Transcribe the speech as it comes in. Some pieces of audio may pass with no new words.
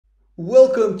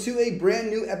Welcome to a brand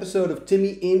new episode of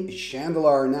Timmy in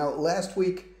Shandalar. Now, last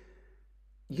week,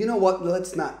 you know what?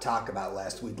 Let's not talk about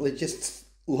last week. Let's just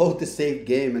load the saved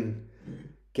game and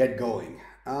get going.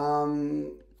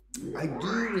 I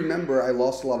do remember I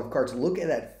lost a lot of cards. Look at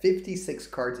that, 56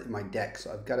 cards in my deck.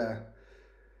 So I've got to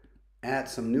add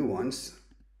some new ones.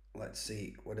 Let's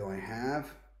see. What do I have?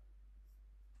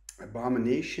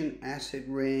 Abomination, Acid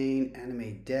Rain,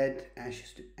 Animate Dead,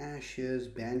 Ashes to Ashes,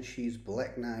 Banshees,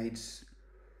 Black Knights,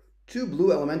 2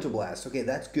 Blue Elemental Blasts. Okay,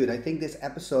 that's good. I think this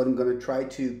episode I'm going to try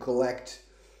to collect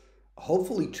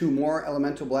hopefully 2 more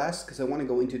Elemental Blasts because I want to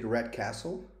go into the Red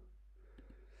Castle.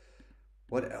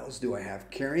 What else do I have?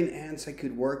 Carrying Ants I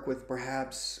could work with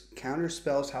perhaps. Counter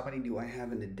spells, how many do I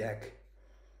have in the deck?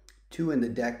 2 in the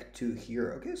deck, 2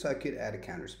 here. Okay, so I could add a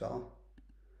counter spell.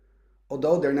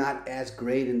 Although they're not as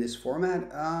great in this format.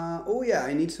 Oh yeah,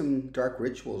 I need some Dark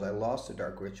Rituals. I lost a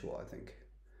Dark Ritual, I think.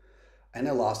 And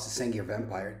I lost the Sengir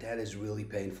Vampire. That is really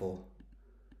painful.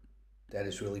 That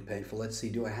is really painful. Let's see,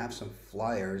 do I have some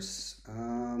flyers?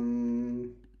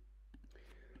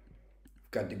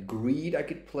 Got the Greed I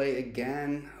could play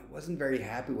again. I wasn't very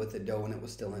happy with it though when it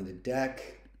was still in the deck.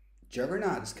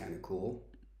 Juggernaut is kind of cool.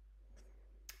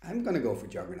 I'm going to go for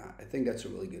Juggernaut. I think that's a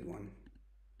really good one.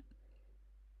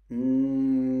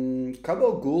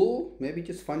 Cabo Ghoul, maybe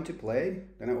just fun to play.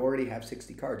 Then I already have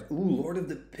 60 cards. Ooh, Lord of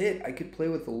the Pit. I could play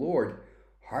with the Lord.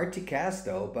 Hard to cast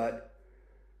though, but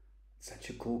such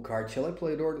a cool card. Shall I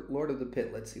play Lord of the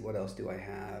Pit? Let's see, what else do I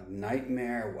have?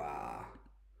 Nightmare, wow.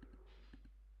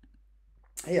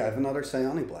 Hey, I have another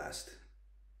Psionic Blast.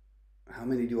 How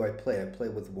many do I play? I play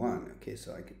with 1. Okay,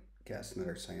 so I could cast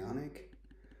another Psionic.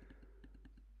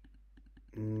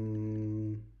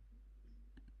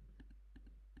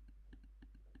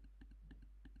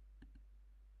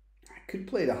 Could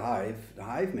play the Hive. The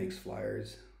Hive makes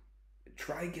flyers.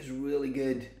 Trike is really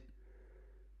good.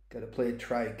 Gotta play a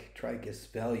Trike. Trike is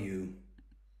value.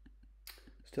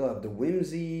 Still have the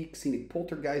Whimsy, Xenic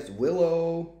Poltergeist,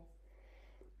 Willow.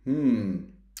 You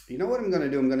know what I'm gonna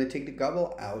do? I'm gonna take the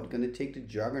Gobble out, gonna take the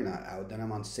Juggernaut out, then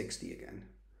I'm on 60 again.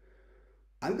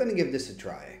 I'm gonna give this a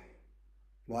try.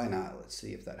 Why not? Let's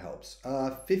see if that helps.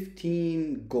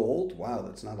 15 gold. Wow,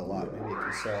 that's not a lot. Maybe I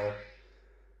can sell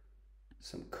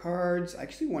some cards. I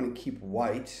actually want to keep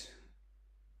white.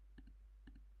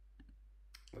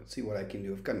 Let's see what I can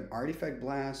do. I've got an Artifact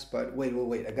Blast, but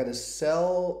wait. I got to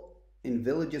sell in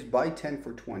villages, buy 10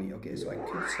 for 20. Okay, so I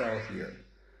could sell here.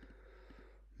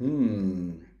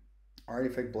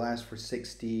 Artifact Blast for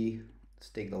 60. Let's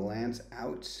take the lands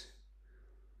out.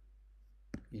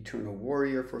 Eternal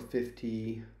Warrior for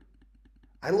 50.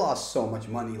 I lost so much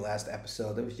money last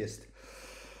episode. It was just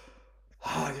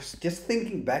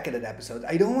thinking back at that episode.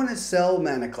 I don't want to sell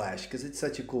Mana Clash because it's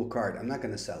such a cool card. I'm not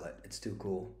going to sell it. It's too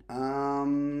cool.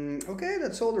 Okay,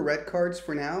 that's all the red cards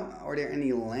for now. Are there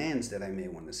any lands that I may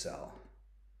want to sell?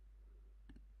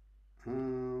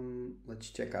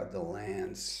 Let's check out the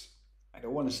lands. I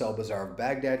don't want to sell Bazaar of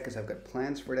Baghdad because I've got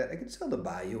plans for that. I could sell the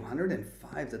Bayou.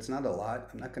 105. That's not a lot.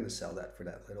 I'm not going to sell that for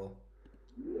that little.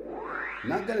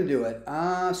 Not going to do it.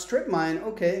 Strip Mine.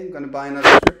 Okay, I'm going to buy another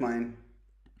Strip Mine.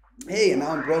 Hey, and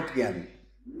now I'm broke again.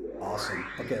 Awesome.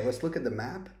 Okay, let's look at the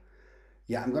map.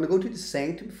 Yeah, I'm going to go to the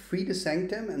Sanctum, free the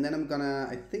Sanctum, and then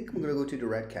I think I'm going to go to the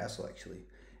Red Castle, actually.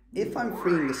 If I'm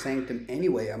freeing the Sanctum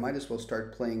anyway, I might as well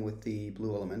start playing with the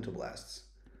Blue Elemental Blasts.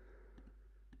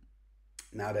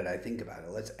 Now that I think about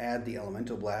it, let's add the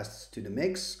Elemental Blasts to the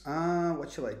mix. What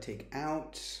shall I take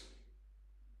out?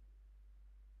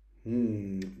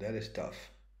 That is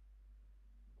tough.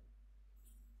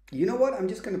 You know what? I'm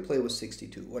just going to play with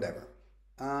 62. Whatever.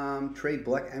 Trade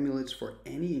black amulets for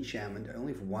any enchantment. I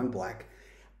only have 1 black.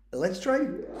 Let's try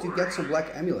to get some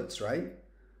black amulets, right?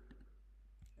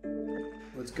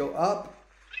 Let's go up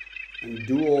and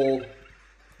duel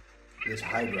this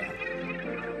Hydra.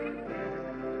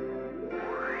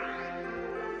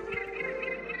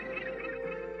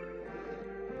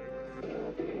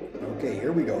 Okay,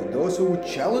 here we go. Those who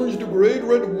challenge the Great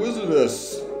Red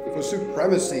Wizardess for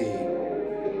supremacy.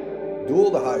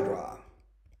 Duel the Hydra.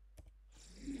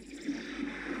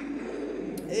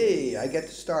 Hey, I get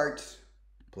to start.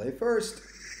 Play first.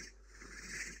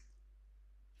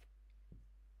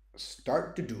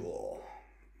 Start the duel.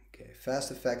 Okay,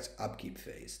 fast effects, upkeep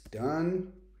phase.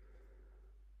 Done.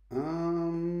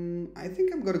 I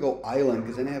think I'm going to go Island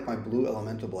because then I have my Blue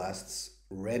Elemental Blasts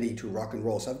ready to rock and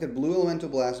roll. So I've got Blue Elemental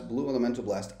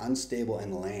Blast, Unstable,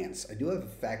 and Lance. I do have a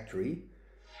Factory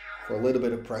for a little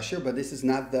bit of pressure, but this is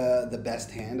not the best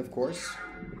hand, of course.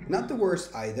 Not the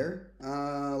worst either.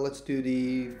 Let's do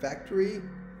the Factory.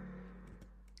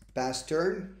 Pass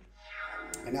turn.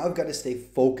 And now I've got to stay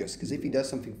focused, because if he does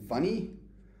something funny,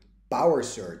 Power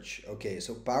Surge. Okay,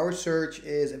 so Power Surge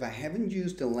is if I haven't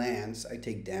used the lands, I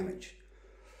take damage.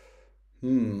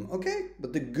 Okay,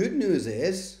 but the good news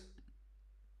is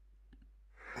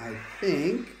I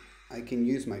think I can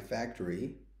use my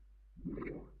factory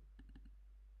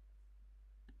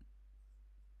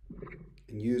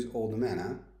and use all the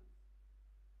mana.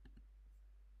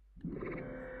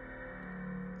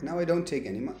 Now I don't take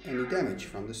any damage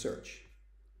from the search.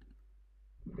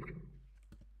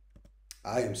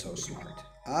 I am so smart.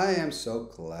 I am so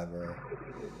clever.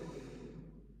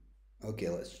 Okay,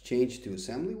 let's change to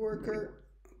assembly worker.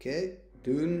 Okay,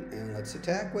 Dune, and let's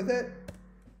attack with it.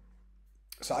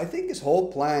 So I think this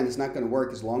whole plan is not going to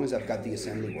work as long as I've got the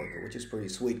assembly worker, which is pretty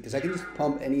sweet, because I can just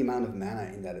pump any amount of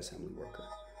mana in that assembly worker.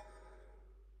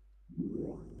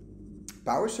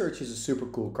 Power Surge is a super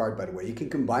cool card, by the way. You can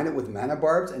combine it with mana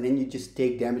barbs, and then you just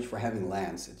take damage for having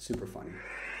lands. It's super funny.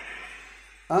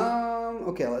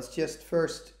 Okay, let's just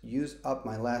first use up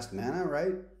my last mana,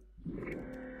 right?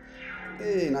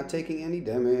 Hey, not taking any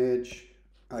damage.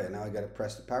 Oh yeah, now I gotta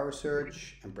press the Power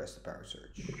Surge and press the Power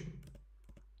Surge.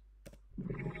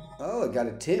 Oh, I got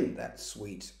a Tim. That's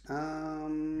sweet.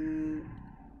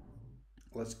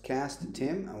 Let's cast the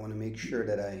Tim. I want to make sure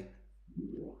that I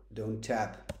don't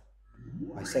tap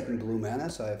my second blue mana,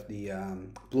 so I have the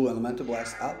blue Elemental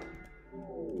Blast up.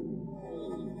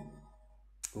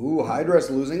 Ooh, Hydra's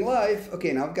losing life.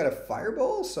 Okay, now I've got a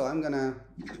Fireball, so I'm gonna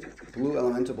blue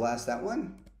Elemental Blast that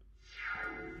one.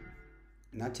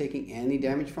 Not taking any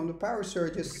damage from the Power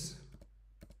Surges.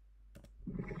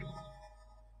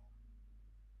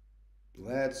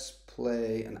 Let's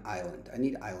play an island. I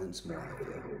need islands more, I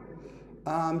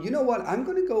feel. You know what? I'm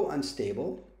gonna go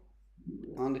unstable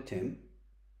on the Tim.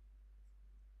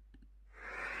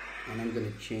 And I'm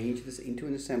gonna change this into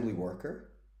an assembly worker.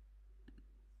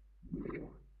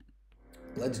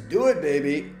 Let's do it,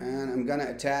 baby. And I'm gonna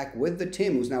attack with the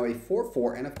Tim, who's now a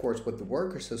 4/4, and of course with the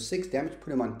worker, so 6 damage,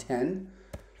 put him on 10.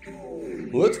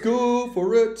 Let's go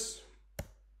for it.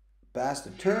 Pass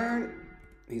the turn.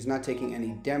 He's not taking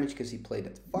any damage because he played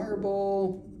at the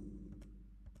Fireball.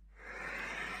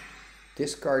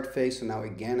 Discard phase, so now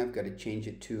again I've got to change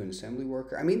it to an assembly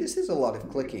worker. I mean, this is a lot of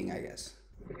clicking, I guess.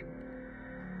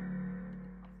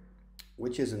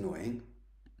 Which is annoying.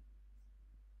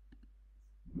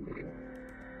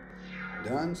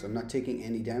 Done, so I'm not taking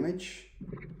any damage.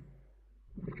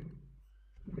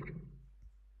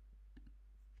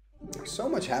 So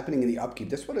much happening in the upkeep.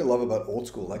 That's what I love about old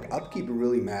school. Like, upkeep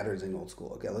really matters in old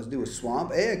school. Okay, let's do a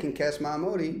swamp. Hey, I can cast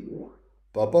Mamodi.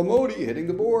 Papa Modi hitting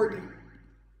the board.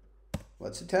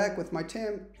 Let's attack with my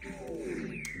Tim.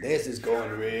 This is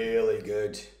going really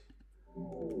good.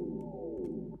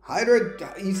 Hydra,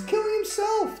 he's killing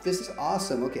himself. This is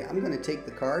awesome. Okay, I'm going to take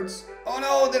the cards. Oh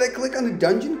no, did I click on the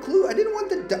dungeon clue? I didn't want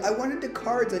the, I wanted the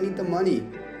cards. I need the money.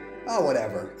 Oh,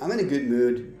 whatever. I'm in a good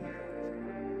mood.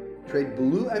 Trade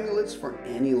blue amulets for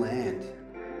any land.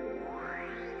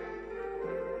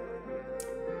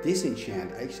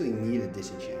 Disenchant. I actually need a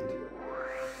disenchant.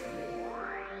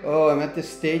 Oh, I'm at this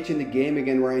stage in the game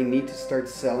again where I need to start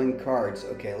selling cards.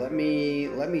 Okay, let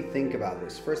me think about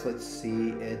this. First, let's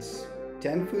see. It's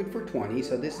 10 food for 20,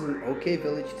 so this is an okay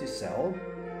village to sell.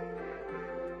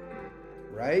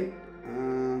 Right?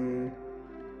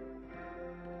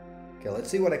 Okay,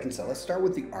 let's see what I can sell. Let's start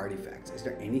with the artifacts. Is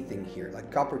there anything here?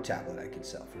 Like Copper Tablet I could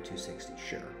sell for 260,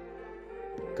 sure.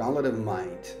 Gauntlet of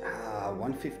Might.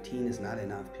 115 is not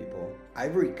enough, people.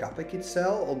 Ivory Cup I could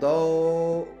sell,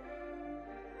 although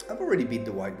I've already beat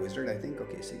the White Wizard, I think.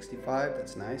 Okay, 65,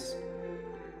 that's nice.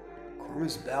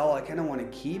 Cormus Bell, I kind of want to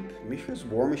keep. Mishra's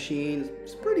War Machine,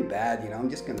 it's pretty bad, you know, I'm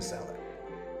just going to sell it.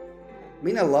 I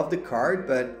mean, I love the card,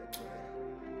 but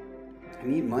I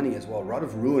need money as well. Rod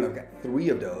of Ruin, I've got 3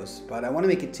 of those, but I want to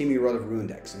make a Timmy Rod of Ruin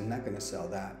deck, so I'm not going to sell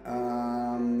that.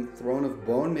 Throne of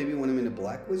Bone, maybe when I'm in a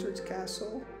Black Wizard's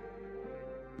castle.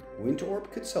 Winter Orb,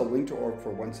 could sell Winter Orb for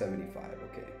 175,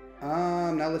 okay.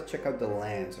 Now let's check out the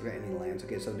lands. Are there any lands?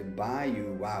 Okay, so the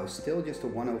Bayou, wow, still just a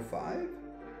 105?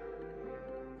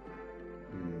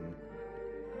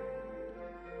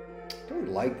 Don't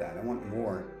like that, I want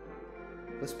more.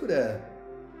 Let's put a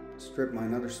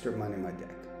another strip mine in my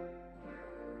deck.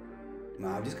 No,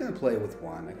 I'm just gonna play with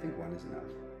 1. I think 1 is enough.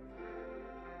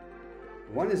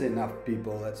 1 is enough,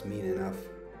 people. That's mean enough.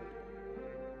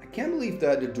 I can't believe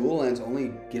that the dual lands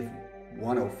only give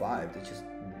 105. That's just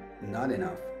not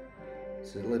enough.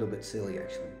 It's a little bit silly,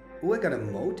 actually. Oh, I got a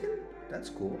Moten? That's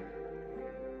cool.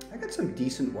 I got some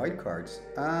decent white cards.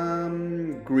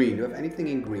 Green. Do I have anything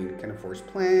in green? Can of Force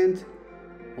Plant.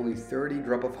 Only 30.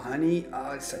 Drop of Honey.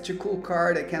 Oh, it's such a cool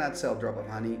card. I cannot sell Drop of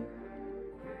Honey.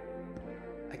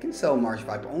 I can sell Marsh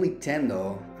Viper. Only 10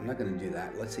 though. I'm not gonna do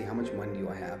that. Let's see, how much money do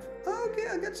I have? Oh, okay,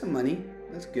 I got some money.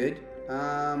 That's good.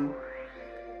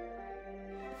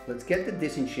 Let's get the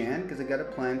disenchant because I got a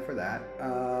plan for that.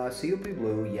 COP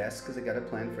blue, yes, because I got a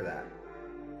plan for that.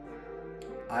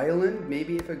 Island,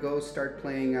 maybe if I go start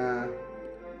playing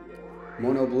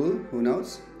mono blue, who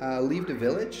knows? Leave the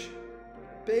village.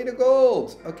 Pay the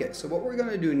gold. Okay, so what we're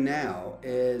gonna do now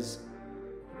is,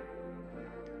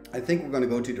 I think we're gonna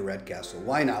go to the Red Castle.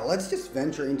 Why not? Let's just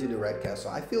venture into the Red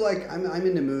Castle. I feel like I'm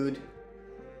in the mood.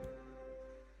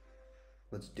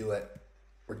 Let's do it.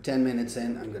 We're 10 minutes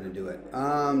in. I'm gonna do it.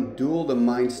 Duel the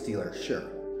Mind Stealer. Sure.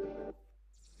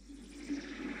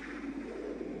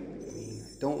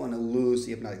 I don't want to lose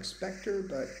the Hypnotic Spectre,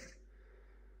 but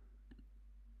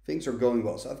things are going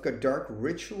well. So I've got Dark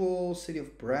Ritual, City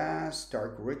of Brass,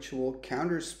 Dark Ritual,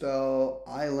 Counterspell,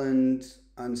 Island,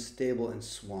 Unstable, and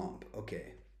Swamp.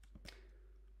 Okay.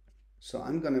 So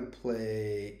I'm gonna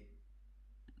play.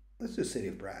 Let's do City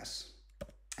of Brass.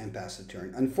 And pass the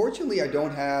turn. Unfortunately, I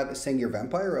don't have a Sengir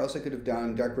Vampire, or else I could have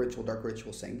done Dark Ritual,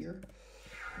 Sengir.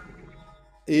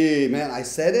 Man, I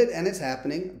said it and it's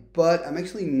happening, but I'm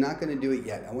actually not going to do it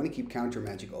yet. I want to keep Counter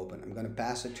Magic open. I'm going to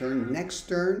pass a turn. Next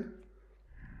turn,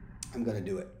 I'm going to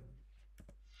do it.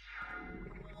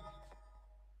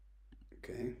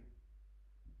 Okay.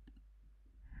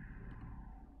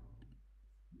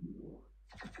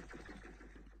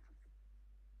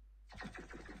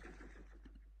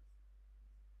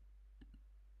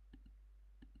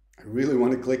 I really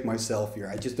want to click myself here.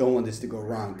 I just don't want this to go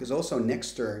wrong. Because also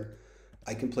next turn,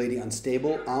 I can play the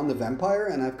Unstable on the Vampire,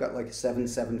 and I've got like a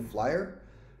 7/7 flyer.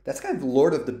 That's kind of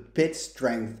Lord of the Pit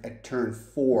strength at turn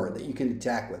 4 that you can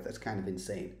attack with. That's kind of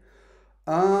insane.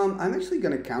 I'm actually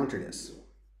going to counter this.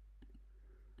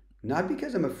 Not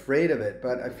because I'm afraid of it,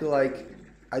 but I feel like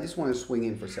I just want to swing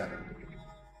in for 7.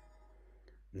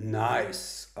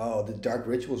 Nice. Oh, the Dark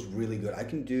Ritual is really good. I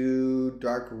can do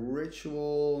Dark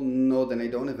Ritual. No, then I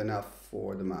don't have enough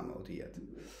for the Mammoth yet.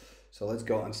 So let's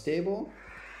go Unstable.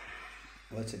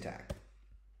 Let's attack.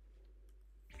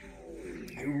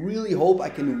 I really hope I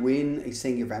can win a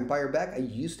Sengir Vampire back. I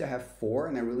used to have 4,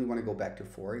 and I really want to go back to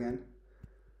 4 again.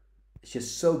 It's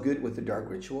just so good with the Dark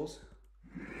Rituals.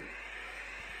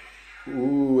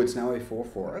 Ooh, it's now a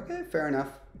 4/4. Okay, fair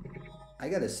enough. I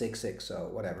got a 6/6, so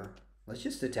whatever. Let's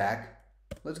just attack.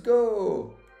 Let's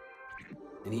go.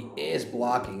 And he is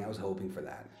blocking. I was hoping for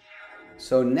that.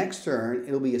 So next turn,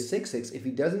 it'll be a 6/6. If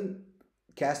he doesn't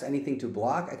cast anything to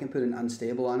block, I can put an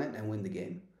Unstable on it and win the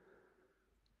game.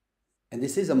 And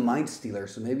this is a Mind Stealer,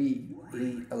 so maybe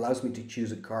he allows me to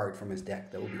choose a card from his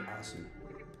deck. That would be awesome.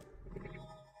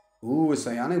 Ooh, a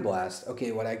Psionic Blast.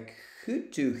 Okay, what I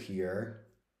could do here...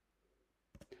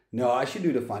 No, I should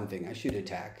do the fun thing. I should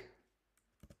attack.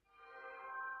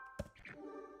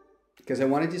 Because I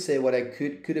wanted to say what I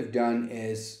could have done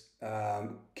is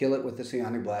kill it with the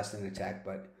Psionic Blast and attack,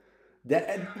 but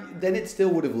then it still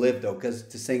would have lived though, because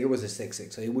the Sengir was a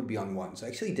 6/6, so it would be on 1. So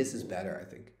actually this is better, I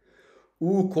think.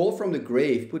 Ooh, Call from the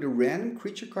Grave. Put a random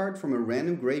creature card from a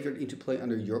random graveyard into play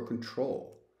under your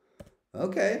control.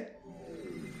 Okay.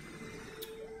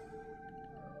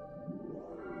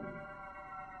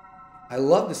 I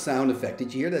love the sound effect.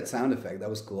 Did you hear that sound effect? That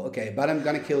was cool. Okay, but I'm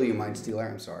gonna kill you, Mind Stealer.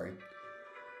 I'm sorry.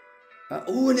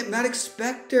 Ooh, an Hypnotic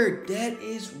Spectre. That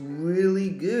is really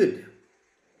good.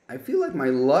 I feel like my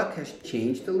luck has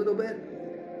changed a little bit.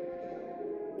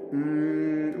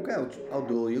 Okay, I'll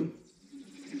duel you.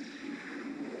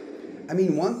 I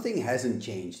mean, one thing hasn't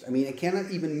changed. I mean, I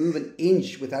cannot even move an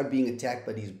inch without being attacked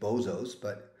by these bozos,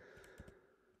 but...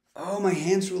 Oh, my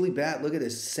hand's really bad. Look at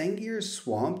this. Sengir,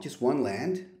 Swamp, just 1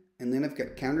 land. And then I've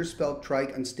got Counterspell,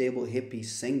 Trike, Unstable, Hippie,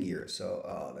 Sengir. So,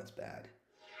 oh, that's bad.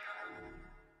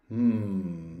 I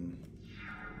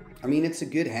mean, it's a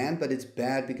good hand, but it's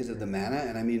bad because of the mana.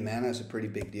 And I mean, mana is a pretty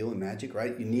big deal in Magic,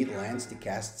 right? You need lands to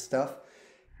cast stuff.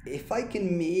 If I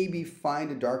can maybe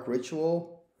find a Dark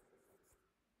Ritual...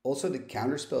 Also, the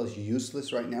Counterspell is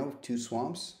useless right now with 2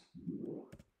 swamps.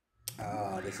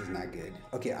 This is not good.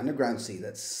 Okay, Underground Sea.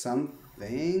 That's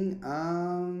something.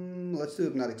 Let's do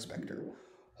Hypnotic Spectre.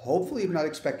 Hopefully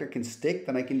Hypnotic Spectre can stick.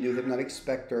 Then I can do Hypnotic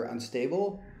Spectre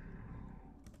Unstable.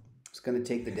 It's going to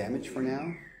take the damage for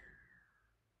now.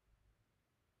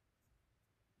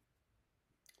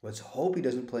 Let's hope he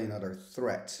doesn't play another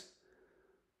threat.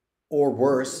 Or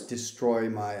worse, destroy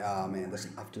my... Oh man, that's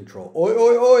off control. Oi,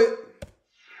 oi, oi!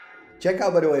 Check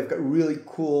out, by the way, I've got really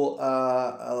cool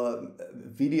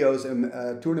videos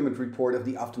and tournament report of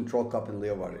the Afton Troll Cup in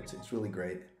Leeuwarden. It's really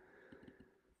great.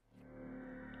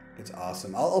 It's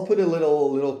awesome. I'll put a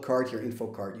little card here, info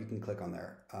card. You can click on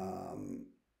there.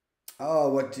 Oh,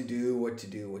 what to do, what to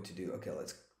do, what to do. Okay,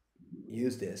 let's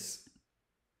use this.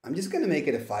 I'm just going to make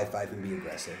it a 5/5 and be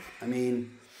aggressive. I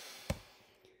mean,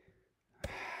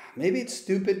 maybe it's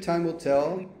stupid, time will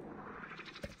tell.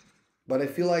 But I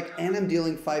feel like, and I'm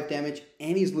dealing 5 damage,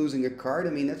 and he's losing a card.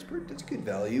 I mean, that's good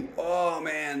value. Oh,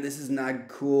 man, this is not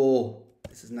cool.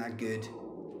 This is not good.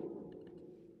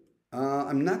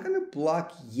 I'm not going to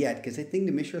block yet, because I think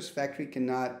the Mishra's Factory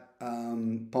cannot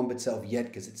pump itself yet,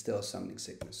 because it's still a Summoning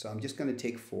Sickness. So I'm just going to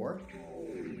take 4.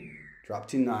 Drop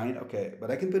to 9. Okay, but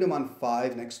I can put him on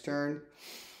 5 next turn.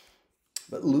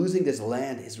 But losing this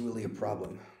land is really a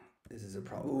problem. This is a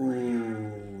problem.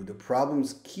 Ooh, the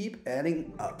problems keep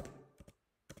adding up.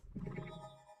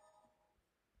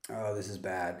 Oh, this is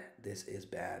bad. This is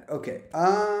bad. Okay.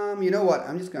 You know what?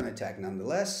 I'm just going to attack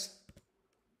nonetheless.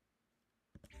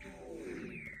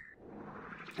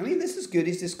 I mean, this is good.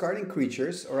 He's discarding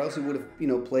creatures, or else he would have, you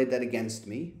know, played that against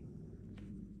me.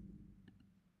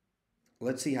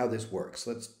 Let's see how this works.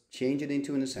 Let's change it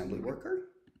into an assembly worker.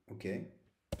 Okay.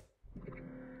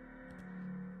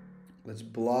 Let's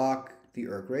block the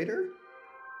Urk Raider.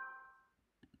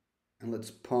 And let's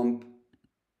pump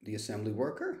the assembly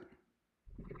worker.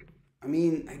 I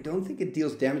mean, I don't think it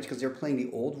deals damage because they're playing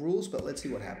the old rules, but let's see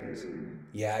what happens.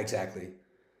 Yeah, exactly.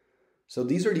 So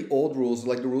these are the old rules,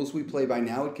 like the rules we play by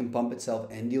now. It can pump itself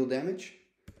and deal damage,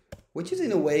 which is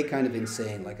in a way kind of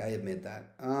insane. Like, I admit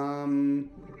that.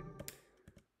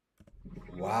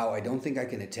 Wow, I don't think I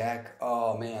can attack.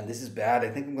 Oh man, this is bad. I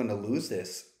think I'm going to lose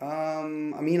this. I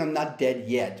mean, I'm not dead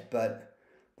yet, but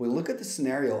we look at the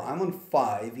scenario. I'm on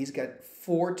 5. He's got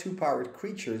 4 2-powered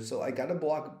creatures, so I got to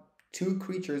block 2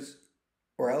 creatures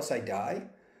or else I die.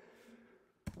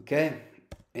 Okay,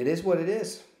 it is what it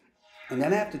is. And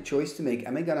then I have the choice to make.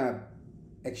 Am I gonna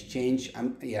exchange?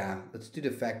 Yeah, let's do the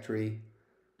factory.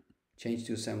 Change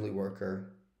to assembly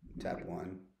worker. Tap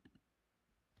 1.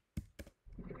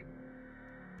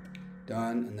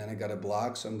 Done. And then I got to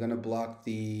block. So I'm gonna block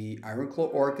the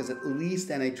Ironclaw Orc, because at least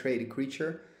then I trade a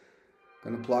creature.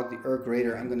 I'm gonna block the Urk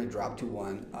Raider. I'm gonna drop to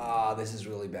 1. Ah, this is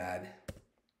really bad.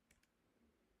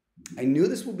 I knew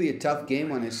this would be a tough game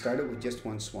when I started with just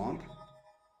 1 swamp.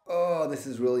 Oh, this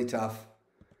is really tough.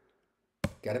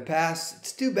 Gotta pass.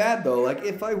 It's too bad though. Like,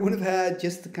 if I would have had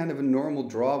just the kind of a normal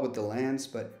draw with the lands,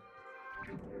 but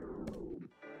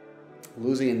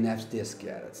losing a Nef's Disc,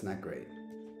 yeah, that's not great.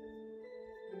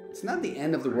 It's not the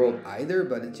end of the world either,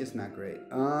 but it's just not great.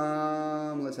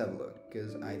 Let's have a look,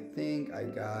 because I think I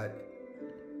got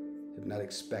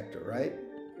Hypnotic Spectre, right?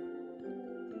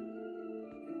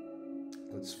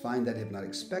 Let's find that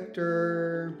Hypnotic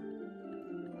Spectre.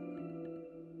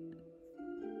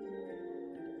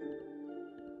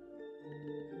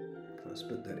 Let's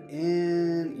put that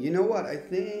in. You know what? I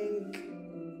think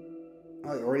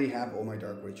I already have all my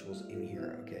Dark Rituals in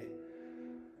here. Okay.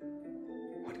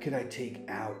 What could I take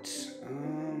out?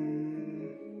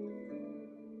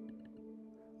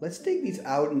 Let's take these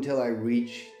out until I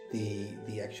reach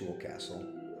the actual castle.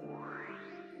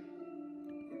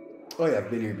 Oh yeah, I've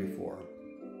been here before.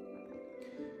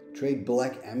 Trade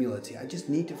Black Amulets. Yeah, I just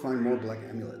need to find more Black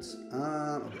Amulets.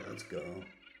 Okay, let's go.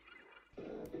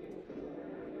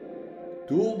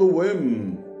 Duel the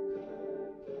Whim.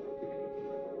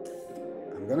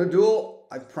 I'm gonna duel.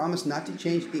 I promise not to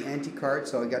change the anti-card,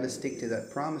 so I gotta stick to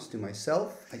that promise to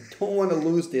myself. I don't want to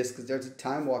lose this because there's a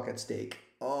time walk at stake.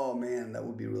 Oh man, that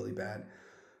would be really bad.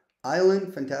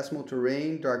 Island, Phantasmal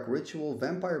Terrain, Dark Ritual,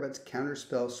 Vampire Bats,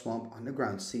 Counterspell, Swamp,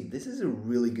 Underground Sea. This is a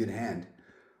really good hand.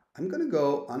 I'm gonna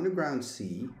go Underground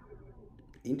Sea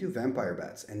into Vampire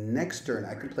Bats, and next turn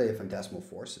I can play a Phantasmal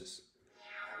Forces.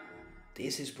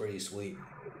 This is pretty sweet.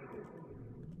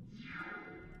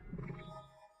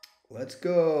 Let's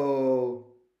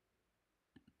go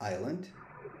Island,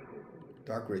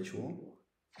 Dark Ritual.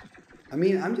 I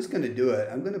mean, I'm just going to do it.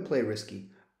 I'm going to play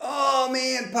risky. Oh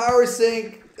man, Power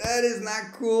Sink. That is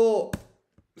not cool.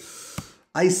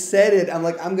 I said it. I'm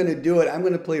like, I'm going to do it. I'm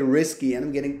going to play risky, and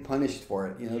I'm getting punished for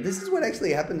it. You know, this is what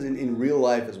actually happens in real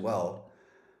life as well,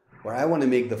 where I want to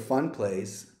make the fun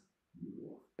plays.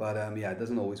 But yeah, it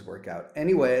doesn't always work out.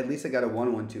 Anyway, at least I got a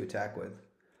 1/1 to attack with.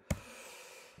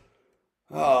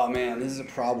 Oh man, this is a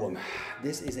problem.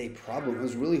 This is a problem. I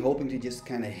was really hoping to just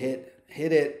kind of hit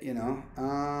it, you know.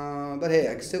 But hey,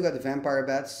 I still got the Vampire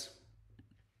Bats.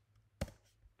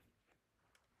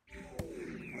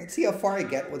 Let's see how far I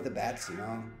get with the bats, you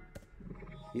know.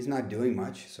 He's not doing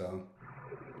much, so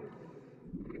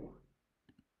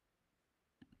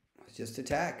let's just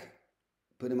attack.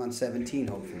 Put him on 17,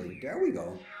 hopefully. There we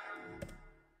go.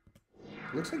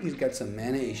 Looks like he's got some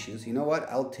mana issues. You know what?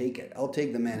 I'll take it. I'll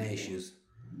take the mana issues.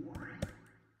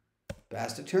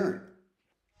 Pass the turn.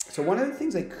 So one of the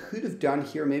things I could have done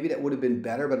here, maybe that would have been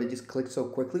better, but I just clicked so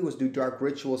quickly, was do Dark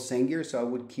Ritual Sengir, so I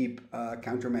would keep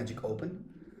Counter Magic open.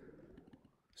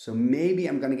 So maybe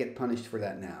I'm going to get punished for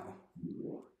that now.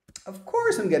 Of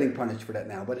course I'm getting punished for that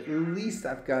now, but at least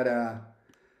I've got a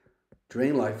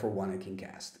Drain Life for 1 I can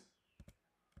cast.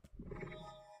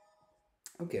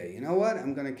 Okay, you know what?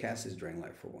 I'm going to cast this Drain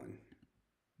Life for 1.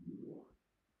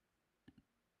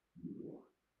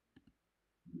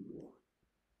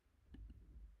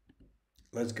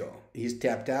 Let's go. He's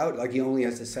tapped out, like he only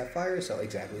has the Sapphire, so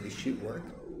exactly, this should work.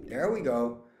 There we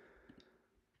go.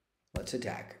 Let's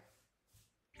attack.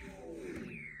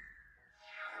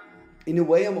 In a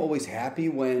way, I'm always happy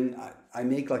when I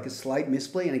make like a slight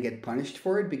misplay and I get punished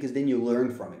for it, because then you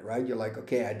learn from it, right? You're like,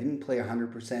 okay, I didn't play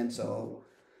 100%, so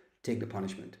take the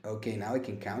punishment. Okay, now I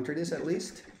can counter this at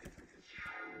least.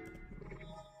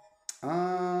 You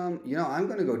know, I'm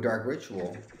gonna go Dark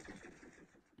Ritual.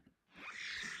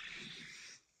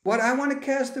 What? I want to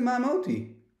cast the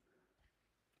Mamoti.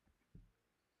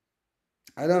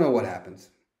 I don't know what happens.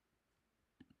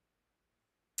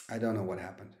 I don't know what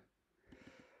happened.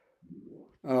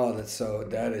 Oh, this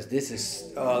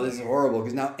is horrible,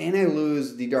 because now, and I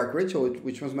lose the Dark Ritual,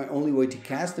 which was my only way to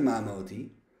cast the Mamoti.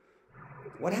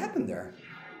 What happened there?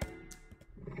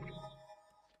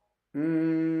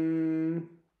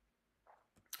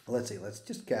 Let's see, let's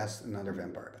just cast another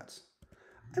Vampire Bats.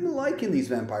 I'm liking these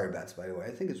Vampire Bats, by the way.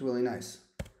 I think it's really nice.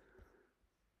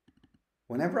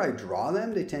 Whenever I draw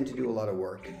them, they tend to do a lot of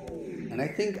work. And I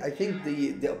think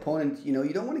the opponent, you know,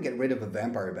 you don't want to get rid of a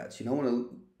Vampire Bats. You don't want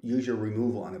to use your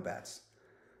removal on a Bats.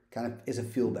 Kind of is a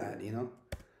feel bad, you know?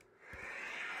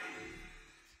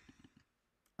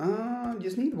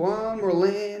 Just need one more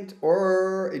land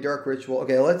or a Dark Ritual.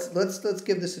 Okay, let's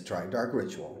give this a try. Dark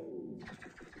Ritual.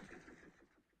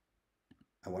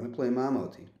 I want to play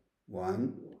Mamoti.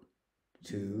 1,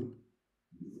 2,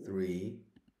 3.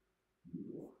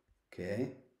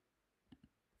 Okay.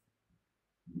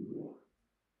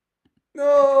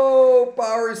 No!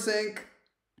 Power Sink!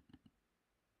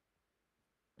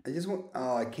 I just want...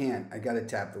 Oh, I can't. I gotta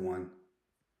tap the 1.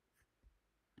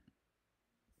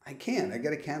 I can't. I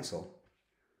gotta cancel.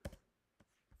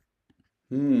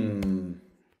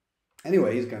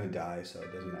 Anyway, he's gonna die, so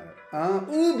it doesn't matter.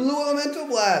 Ooh, Blue Elemental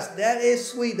Blast! That is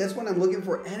sweet. That's what I'm looking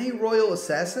for. Any Royal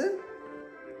Assassin?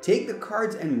 Take the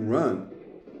cards and run.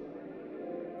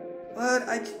 But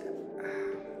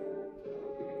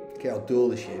okay, I'll duel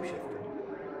the Shapeshifter.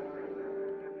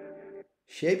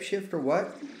 Shapeshifter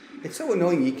what? It's so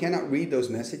annoying, you cannot read those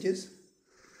messages.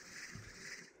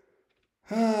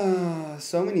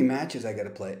 So many matches I gotta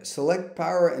play. Select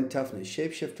power and toughness.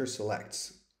 Shapeshifter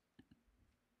selects.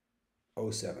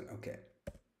 07, okay.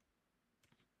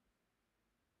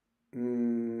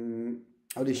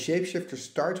 Oh, the Shapeshifter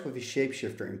starts with a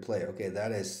Shapeshifter in play. Okay,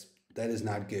 that is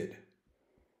not good.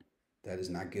 That is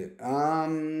not good. I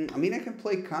mean, I can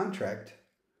play Contract.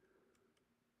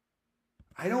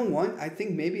 I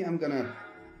think maybe I'm gonna,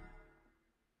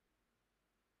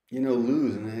 you know,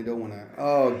 lose, and I don't want to.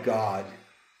 Oh, God.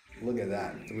 Look at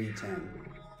that. 310.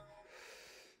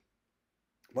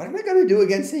 What am I going to do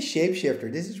against this Shapeshifter?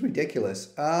 This is ridiculous.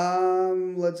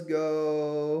 Let's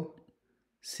go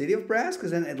City of Brass,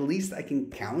 because then at least I can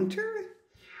counter.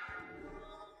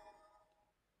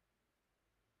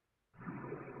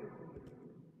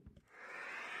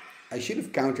 I should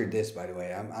have countered this, by the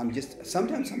way. I'm just,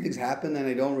 sometimes something's happened and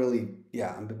I don't really,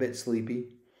 yeah, I'm a bit sleepy.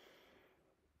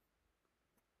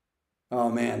 Oh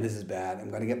man, this is bad.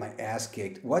 I'm gonna get my ass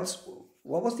kicked. What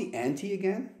was the ante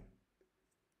again?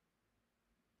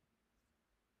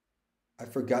 I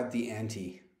forgot the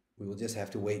ante. We will just have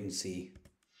to wait and see.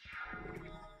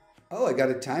 Oh, I got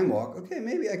a Time Walk. Okay,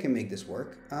 maybe I can make this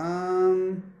work.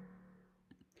 You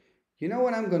know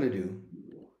what I'm gonna do?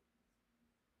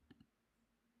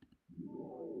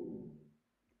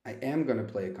 I am gonna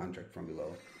play a Contract from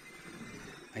Below.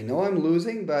 I know I'm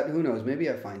losing, but who knows? Maybe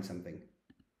I find something.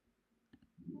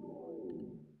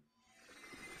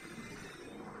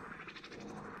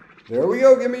 There we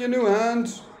go. Give me a new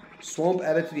hand. Swamp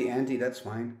added to the ante. That's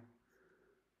fine.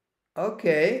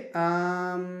 Okay.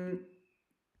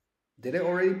 Did I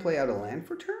already play out a land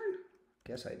for turn?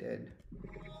 Guess I did.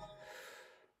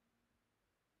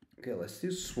 Okay, let's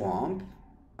do Swamp.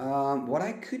 What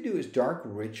I could do is Dark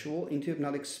Ritual into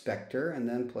Hypnotic Spectre and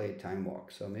then play a Time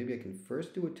Walk. So maybe I can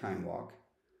first do a Time Walk.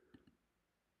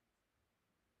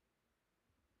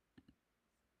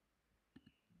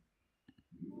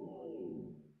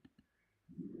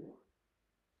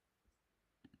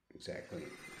 Exactly.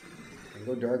 Then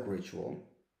go Dark Ritual.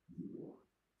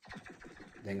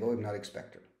 Then go Hypnotic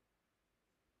Spectre.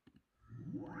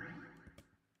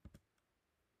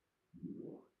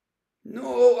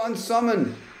 No,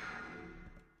 unsummon.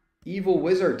 Evil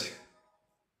wizard.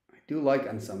 I do like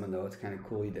unsummon though. It's kind of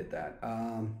cool you did that.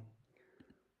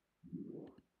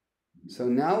 So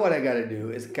now what I got to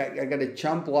do is I got to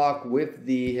chump block with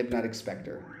the Hypnotic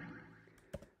Spectre.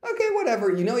 Okay,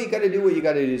 whatever. You know you got to do what you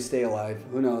got to do to stay alive.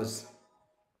 Who knows?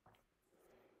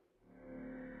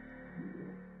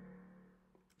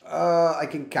 I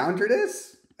can counter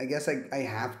this? I guess I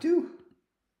have to.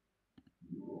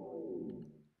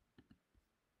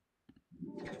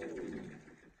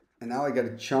 And now I got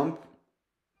to chump.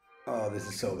 Oh, this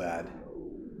is so bad.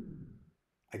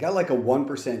 I got like a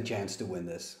 1% chance to win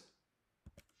this.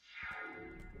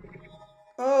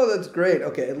 Oh, that's great.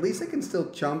 Okay, at least I can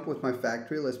still chump with my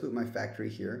factory. Let's put my factory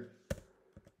here.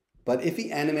 But if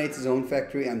he animates his own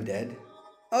factory, I'm dead.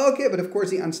 Okay, but of course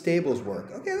the unstables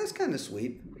work. Okay, that's kind of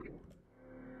sweet.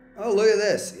 Oh, look at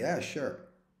this. Yeah, sure.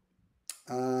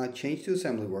 Change to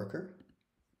assembly worker.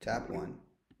 Tap 1.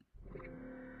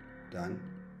 Done.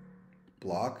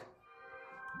 Block.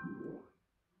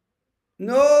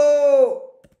 No!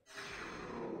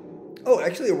 Oh,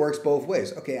 actually it works both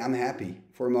ways. Okay, I'm happy.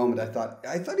 For a moment I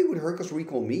thought he would Hercules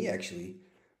recall me actually.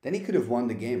 Then he could have won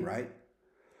the game, right?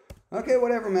 Okay,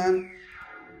 whatever, man.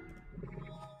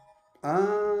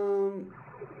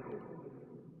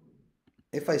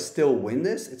 If I still win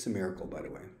this, it's a miracle, by the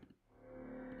way.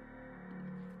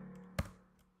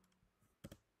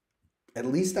 At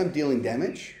least I'm dealing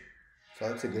damage, so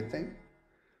that's a good thing.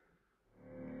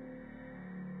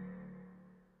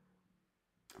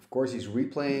 Of course, he's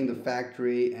replaying the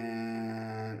factory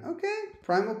and... Okay,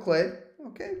 Primal Clay.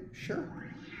 Okay,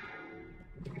 sure.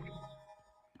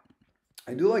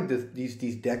 I do like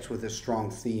these decks with a strong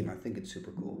theme. I think it's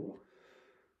super cool.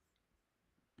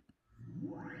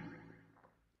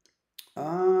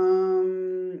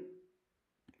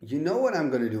 You know what I'm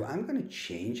going to do? I'm going to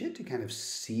change it to kind of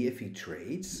see if he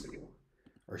trades.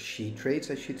 Or she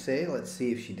trades, I should say. Let's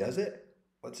see if she does it.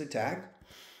 Let's attack.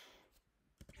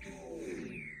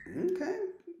 Okay,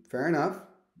 fair enough.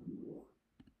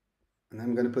 And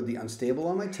I'm going to put the unstable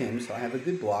on my Tim, so I have a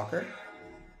good blocker.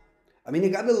 I mean, you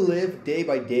got to live day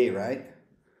by day, right?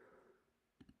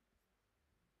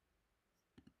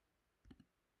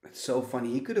 It's so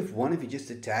funny. He could have won if he just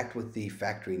attacked with the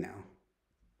factory now.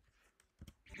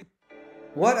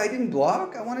 What? I didn't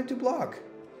block? I wanted to block.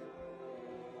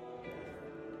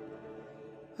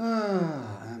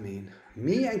 I mean,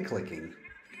 me and clicking.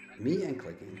 Me and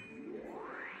clicking.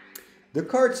 The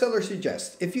card seller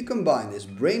suggests, if you combine this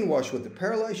Brainwash with the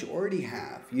Paralyze you already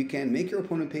have, you can make your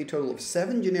opponent pay a total of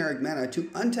 7 generic mana to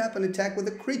untap and attack with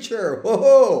a creature.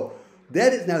 Whoa!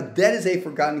 That is a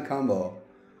forgotten combo.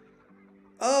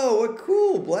 Oh, what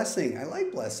cool! Blessing. I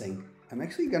like Blessing. I'm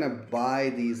actually going to buy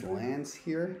these lands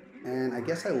here. And I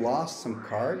guess I lost some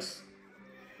cards.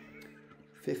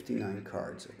 59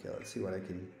 cards. Okay, let's see what I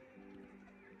can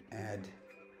add.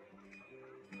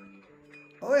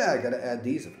 Oh yeah, I gotta add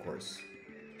these, of course.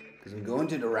 Because I'm going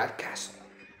to the Rat Castle.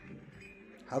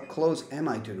 How close am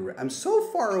I to the Rat? I'm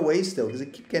so far away still, because I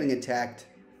keep getting attacked.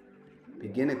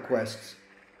 Begin a quest.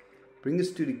 Bring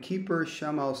us to the Keeper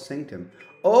Shamal Sanctum.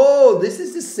 Oh, this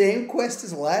is the same quest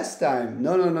as last time.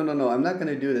 No. I'm not going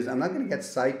to do this. I'm not going to get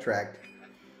sidetracked.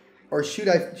 Or should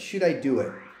I do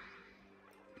it?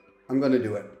 I'm going to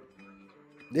do it.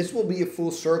 This will be a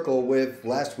full circle with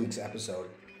last week's episode.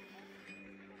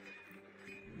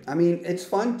 I mean, it's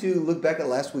fun to look back at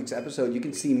last week's episode. You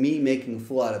can see me making a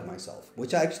fool out of myself,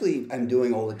 which actually I'm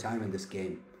doing all the time in this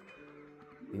game.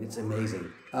 I mean, it's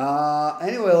amazing.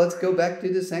 Anyway, let's go back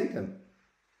to the Sanctum.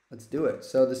 Let's do it.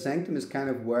 So the Sanctum is kind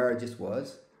of where I just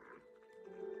was.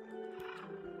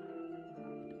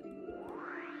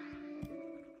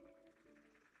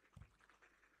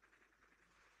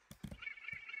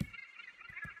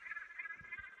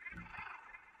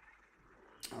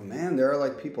 Oh man, there are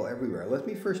like people everywhere. Let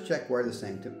me first check where the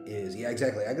Sanctum is. Yeah,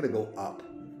 exactly. I gotta go up.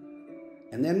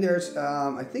 And then there's,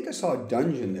 I think I saw a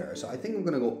dungeon there. So I think I'm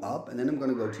gonna go up and then I'm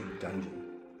gonna go to the dungeon.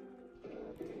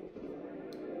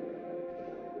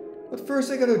 But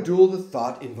first I gotta duel the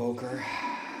Thought Invoker.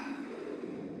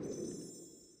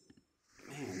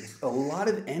 Man, there's a lot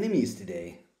of enemies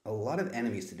today. A lot of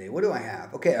enemies today. What do I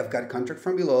have? Okay, I've got Contract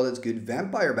from Below. That's good.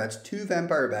 Vampire Bats, 2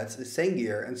 Vampire Bats, a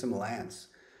Sengir, and some Lance.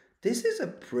 This is a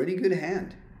pretty good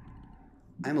hand.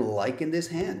 I'm liking this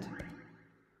hand.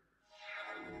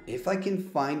 If I can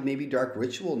find maybe Dark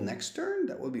Ritual next turn,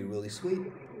 that would be really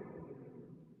sweet.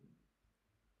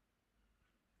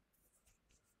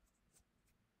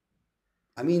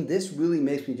 I mean, this really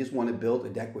makes me just want to build a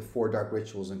deck with 4 Dark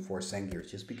Rituals and 4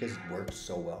 Sengirs, just because it works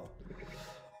so well.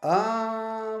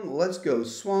 Let's go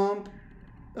Swamp,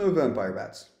 Vampire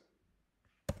Bats.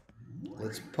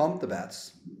 Let's pump the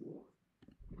bats.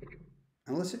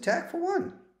 And let's attack for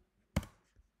 1.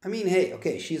 I mean, hey,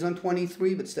 okay, she's on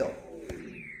 23, but still.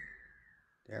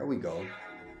 There we go.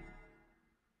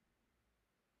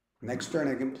 Next turn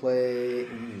I can play...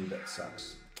 Ooh, that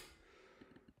sucks.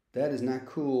 That is not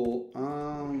cool.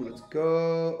 Let's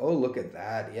go... Oh, look at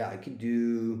that. Yeah, I could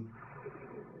do...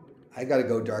 I gotta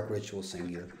go Dark Ritual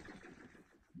Singular.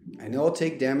 I know I'll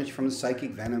take damage from the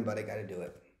Psychic Venom, but I gotta do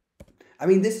it. I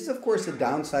mean, this is, of course, the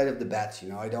downside of the bats. You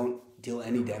know, I don't deal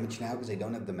any damage now because I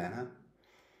don't have the mana.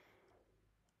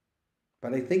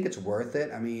 But I think it's worth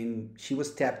it. I mean, she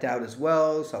was tapped out as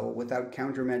well, so without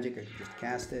counter magic, I could just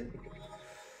cast it.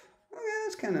 Okay,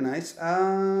 that's kind of nice.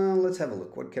 Let's have a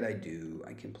look. What could I do?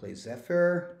 I can play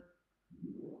Zephyr.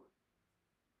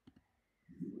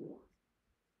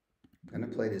 I'm gonna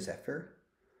play the Zephyr.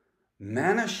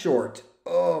 Mana short.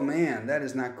 Oh man, that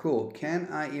is not cool. Can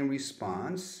I, in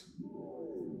response?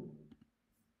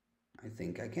 I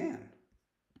think I can.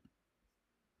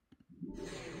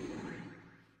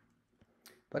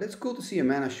 But it's cool to see a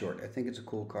mana short. I think it's a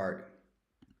cool card.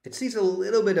 It sees a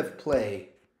little bit of play.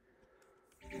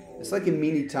 It's like a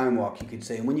mini Time Walk, you could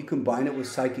say. And when you combine it with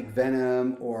Psychic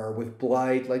Venom or with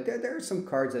Blight, like there are some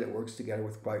cards that it works together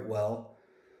with quite well.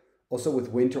 Also with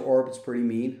Winter Orb, it's pretty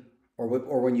mean. Or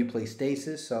when you play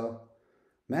Stasis. So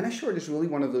mana short is really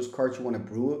one of those cards you want to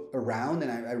brew around.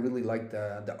 And I really like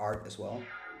the art as well.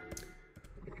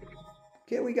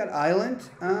 Okay, we got Island.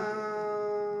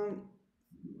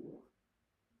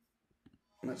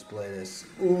 Let's play this.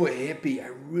 Ooh, a hippie. I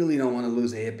really don't want to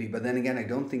lose a hippie, but then again, I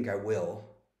don't think I will.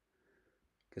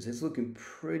 Because it's looking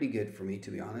pretty good for me,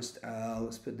 to be honest.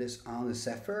 Let's put this on the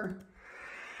Zephyr.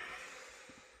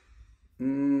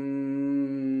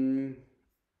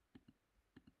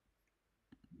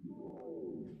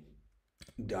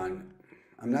 Done.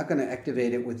 I'm not going to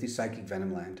activate it with the Psychic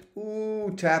Venom land.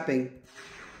 Ooh, tapping.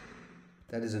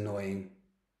 That is annoying.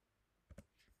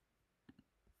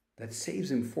 That saves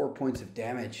him 4 points of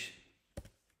damage.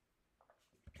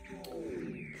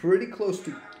 Pretty close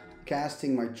to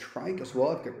casting my Trike as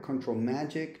well. I've got Control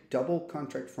Magic, double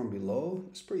Contract from Below.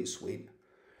 It's pretty sweet.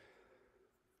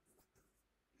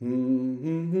 Okay,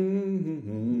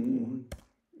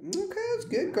 that's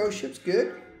good. Ghost Ship's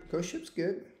good. Ghost Ship's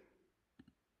good.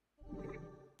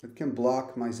 It can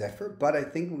block my Zephyr, but I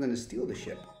think we're going to steal the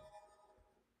ship.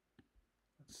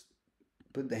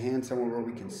 Put the hand somewhere where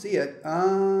we can see it.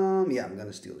 Yeah, I'm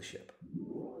gonna steal the ship.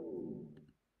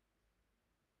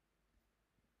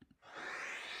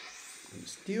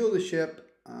 Steal the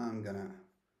ship. I'm gonna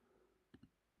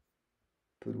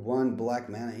put 1 black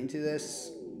mana into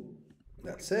this.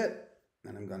 That's it.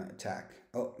 And I'm gonna attack.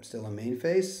 Oh, I'm still in main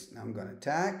phase. Now I'm gonna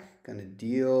attack. Gonna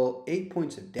deal 8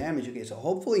 points of damage. Okay, so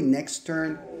hopefully next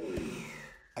turn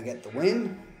I get the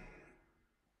win.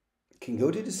 Can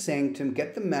go to the Sanctum,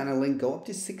 get the mana link, go up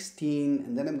to 16,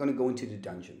 and then I'm going to go into the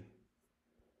dungeon.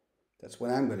 That's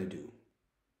what I'm going to do.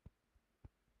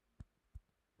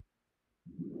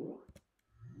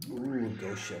 Ooh,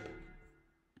 Ghost Ship.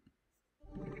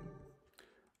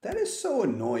 That is so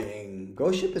annoying.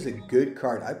 Ghost Ship is a good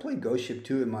card. I play Ghost Ship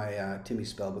too in my Timmy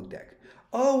Spellbook deck.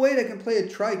 Oh, wait, I can play a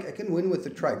Trike. I can win with the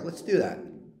Trike. Let's do that.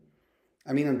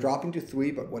 I mean, I'm dropping to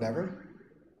 3, but whatever.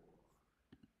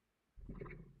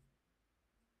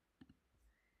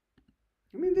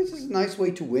 I mean, this is a nice way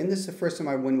to win. This is the first time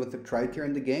I win with the Trike here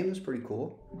in the game. That's pretty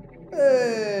cool.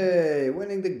 Hey,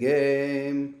 winning the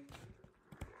game.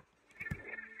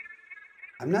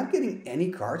 I'm not getting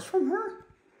any cards from her?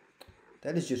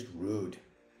 That is just rude.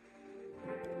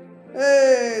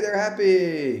 Hey, they're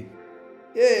happy.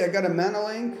 Yay, I got a mana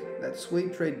link. That's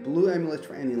sweet. Trade blue amulets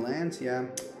for any lands. Yeah.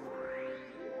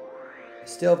 I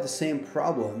still have the same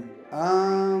problem.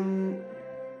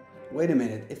 Wait a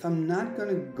minute. If I'm not going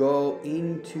to go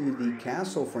into the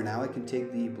castle for now, I can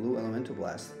take the blue elemental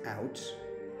blast out.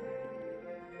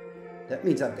 That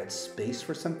means I've got space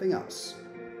for something else.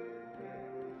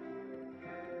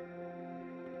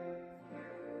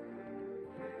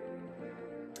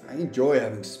 I enjoy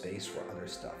having space for other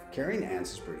stuff. Carrying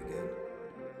ants is pretty good.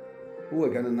 Ooh,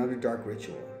 I got another Dark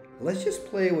Ritual. Let's just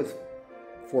play with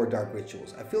 4 Dark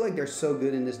Rituals. I feel like they're so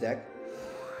good in this deck.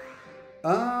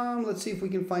 Let's see if we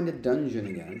can find a dungeon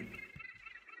again.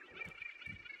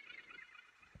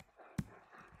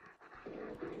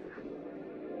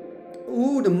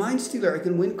 Ooh, the Mind Stealer. I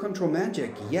can win Control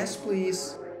Magic. Yes,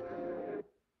 please.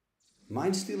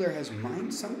 Mind Stealer has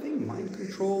mind something? Mind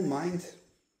control? Mind...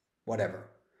 whatever.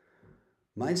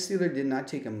 Mind Stealer did not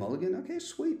take a mulligan. Okay,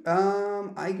 sweet.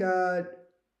 I got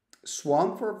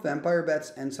Swamp for Vampire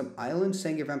Bats and some Island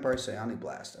Sengir Vampire Psionic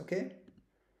Blast. Okay.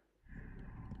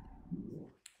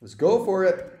 Let's go for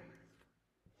it.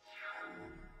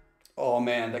 Oh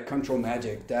man, that control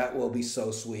magic, that will be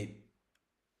so sweet.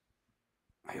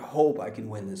 I hope I can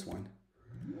win this one.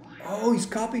 Oh, he's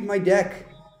copied my deck.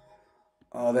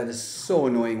 Oh, that is so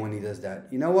annoying when he does that.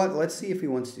 You know what? Let's see if he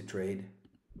wants to trade.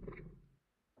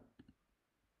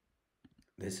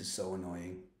 This is so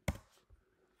annoying. I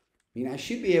mean, I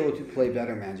should be able to play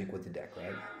better Magic with the deck,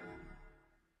 right?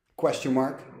 Question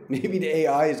mark. Maybe the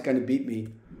AI is going to beat me.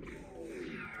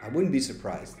 I wouldn't be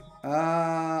surprised.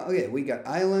 Okay, we got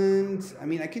Island. I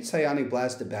mean, I could Psionic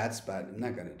Blast the bats, but I'm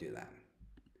not going to do that.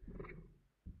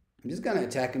 I'm just going to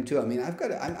attack him too. I mean,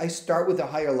 I start with a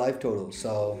higher life total,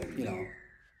 so, you know.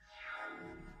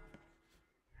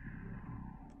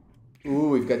 Ooh,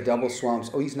 we've got double swamps.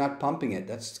 Oh, he's not pumping it.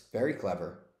 That's very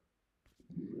clever.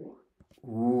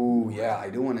 Ooh, yeah,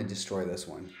 I do want to destroy this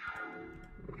one.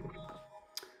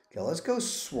 Okay, let's go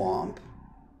swamp.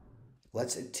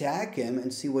 Let's attack him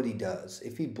and see what he does.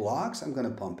 If he blocks, I'm going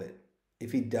to pump it.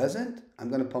 If he doesn't, I'm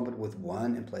going to pump it with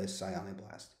 1 and play a Psionic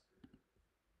Blast.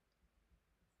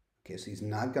 Okay, so he's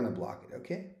not going to block it,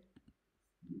 okay?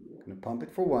 I'm going to pump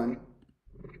it for 1.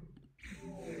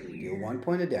 Deal 1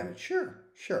 point of damage. Sure.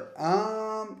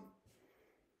 I'm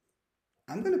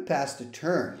going to pass the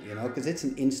turn, you know, because it's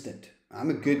an instant. I'm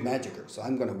a good Magicer, so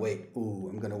I'm going to wait. Ooh,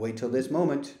 I'm going to wait till this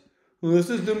moment. This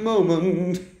is the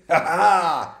moment. Ha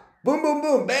ha! Boom, boom,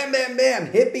 boom. Bam, bam,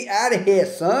 bam. Hit me out of here,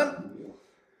 son.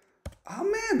 Oh,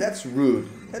 man, that's rude.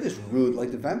 That is rude. Like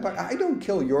the vampire. I don't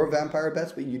kill your vampire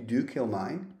bats, but you do kill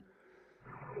mine.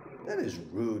 That is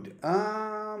rude.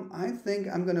 I think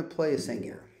I'm going to play a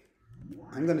Sengir.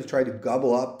 I'm going to try to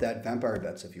gobble up that vampire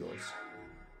bats of yours.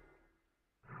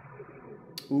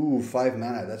 Ooh, 5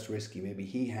 mana. That's risky. Maybe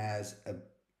he has a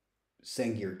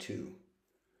Sengir too.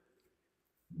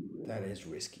 That is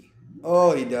risky.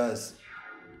 Oh, he does.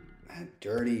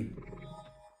 Dirty.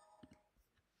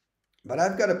 But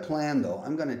I've got a plan, though.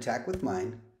 I'm going to attack with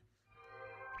mine.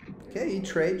 Okay, he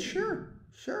trades. Sure.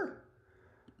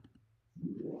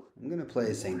 I'm going to play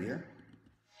a Sengir.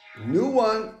 New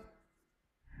one.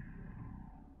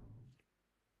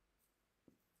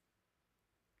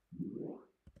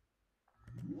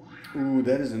 Ooh,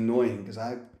 that is annoying because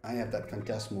I have that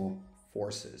Contestable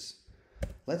Forces.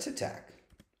 Let's attack.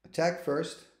 Attack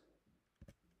first.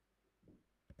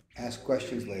 Ask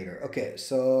questions later. Okay,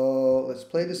 so let's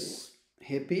play this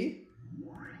hippie.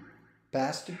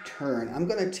 Pass the turn. I'm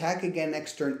going to attack again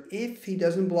next turn. If he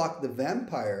doesn't block the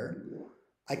vampire,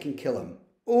 I can kill him.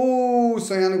 Oh,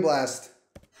 Psionic Blast.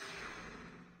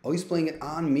 Oh, he's playing it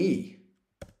on me.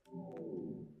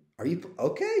 Are you...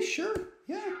 Okay, sure.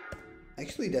 Yeah.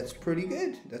 Actually, that's pretty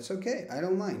good. That's okay. I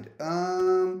don't mind.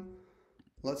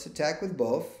 Let's attack with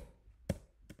both.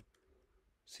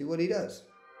 See what he does.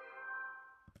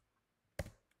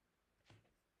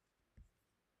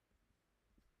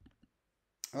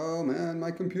 Oh man,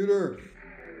 my computer.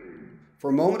 For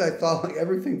a moment, I thought like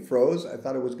everything froze. I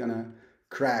thought it was gonna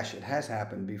crash. It has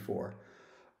happened before.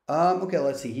 Okay,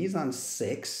 let's see. He's on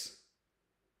 6.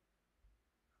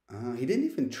 He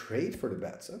didn't even trade for the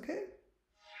bets. Okay,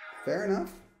 fair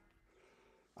enough.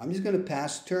 I'm just gonna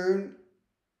pass turn.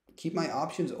 Keep my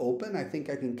options open. I think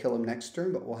I can kill him next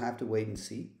turn, but we'll have to wait and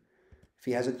see. If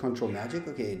he has a control magic,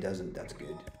 okay, he doesn't. That's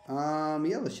good.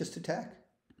 Yeah, let's just attack.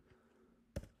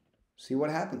 See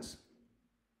what happens.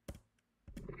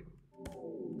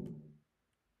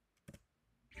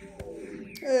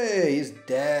 Hey, he's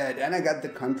dead. And I got the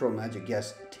control magic.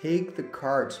 Yes, take the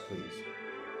cards, please.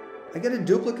 I get a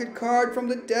duplicate card from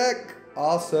the deck.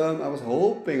 Awesome. I was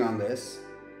hoping on this.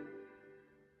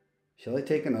 Shall I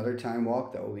take another time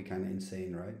walk? That would be kind of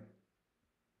insane, right?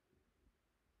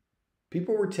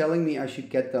 People were telling me I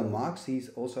should get the Mox. He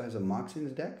also has a Mox in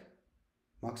his deck.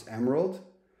 Mox Emerald.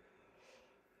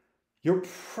 You're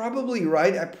probably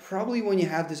right. Probably when you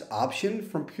have this option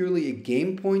from purely a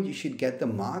game point, you should get the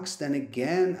Mox. Then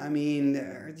again, I mean,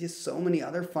 there are just so many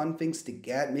other fun things to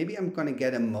get. Maybe I'm going to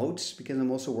get a Moat because I'm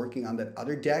also working on that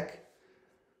other deck.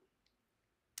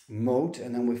 Moat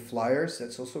and then with flyers.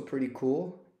 That's also pretty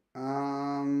cool.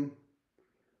 It's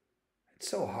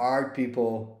so hard,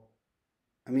 people.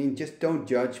 I mean, just don't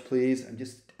judge, please.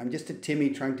 I'm just a Timmy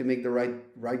trying to make the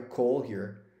right call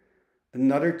here.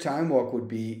 Another time walk would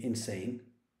be insane.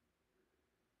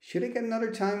 Should I get another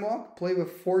time walk? Play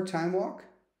with 4 time walk?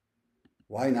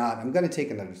 Why not? I'm going to take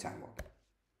another time walk.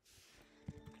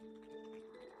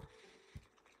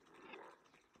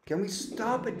 Can we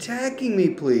stop attacking me,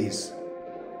 please?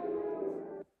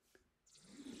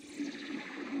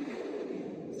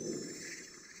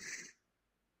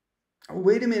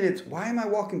 wait a minute. Why am I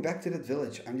walking back to that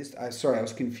village? Sorry, I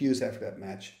was confused after that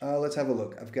match. Let's have a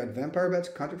look. I've got Vampire Bats,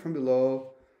 Contact from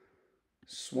Below,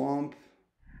 Swamp,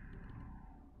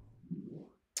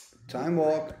 Time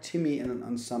Walk, Timmy, and an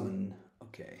Unsummon.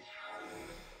 Okay.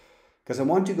 Because I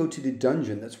want to go to the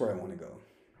dungeon. That's where I want to go.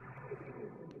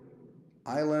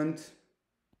 Island.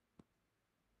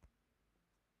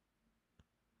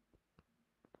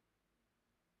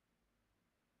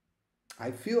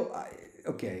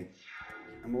 Okay.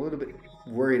 I'm a little bit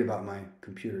worried about my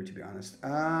computer, to be honest.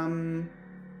 Done.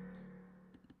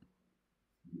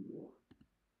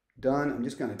 I'm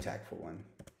just going to attack for one.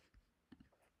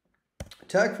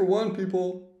 Attack for one,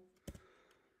 people.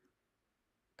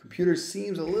 Computer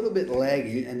seems a little bit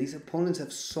laggy, and these opponents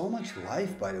have so much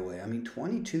life, by the way. I mean,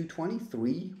 22,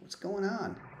 23. What's going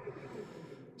on?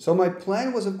 So my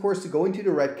plan was, of course, to go into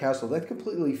the red castle. That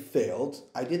completely failed.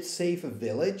 I did save a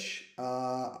village.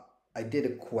 I did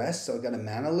a quest, so I got a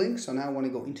mana link. So now I want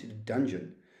to go into the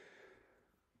dungeon.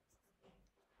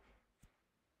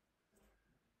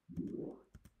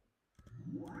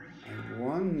 I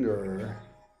wonder...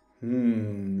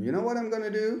 you know what I'm going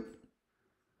to do?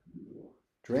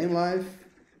 Drain life.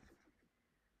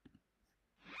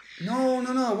 No.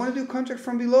 I want to do Contract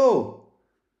from Below.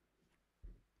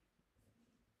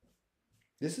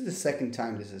 This is the second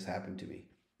time this has happened to me.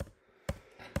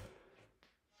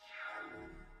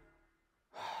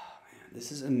 Oh, man,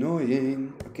 this is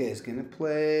annoying. Okay, it's going to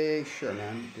play. Sure,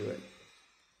 man. Do it.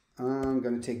 I'm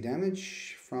going to take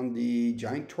damage from the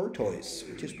Giant Tortoise,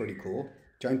 which is pretty cool.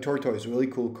 Giant Tortoise, really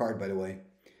cool card, by the way.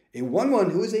 A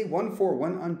 1/1 who is a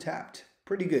 1/4, untapped.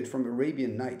 Pretty good from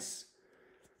Arabian Nights.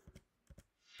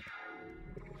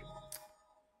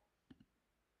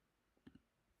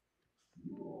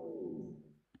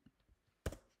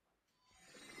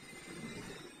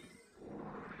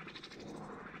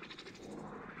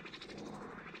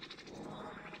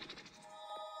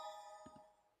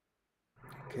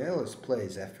 Okay, let's play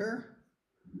Zephyr.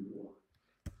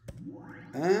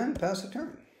 And pass the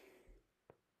turn.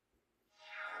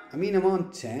 I mean, I'm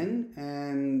on 10,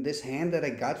 and this hand that I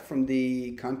got from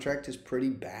the contract is pretty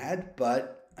bad,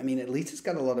 but, I mean, at least it's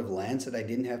got a lot of lands that I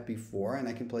didn't have before, and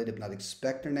I can play the Hypnotic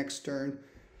Spectre next turn.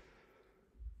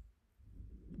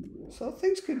 So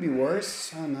things could be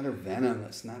worse. Oh, another Venom.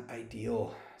 That's not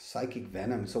ideal. Psychic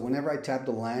Venom. So whenever I tap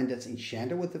the land that's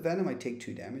enchanted with the Venom, I take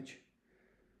 2 damage.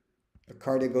 A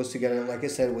card that goes together, like I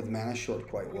said, with Mana Short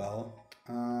quite well.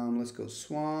 Let's go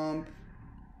Swamp.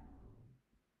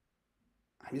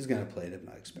 I'm just going to play the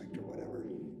Hypnotic Spectre, whatever.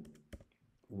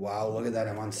 Wow, look at that.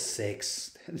 I'm on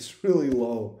 6. That is really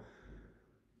low.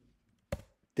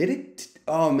 Did it?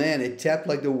 Oh, man, it tapped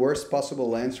like the worst possible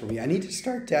lands for me. I need to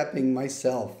start tapping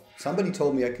myself. Somebody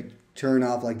told me I could turn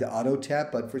off like the auto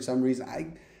tap, but for some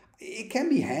reason, it can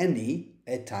be handy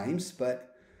at times,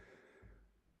 but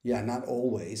yeah, not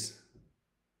always.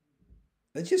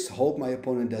 Let's just hope my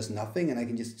opponent does nothing and I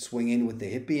can just swing in with the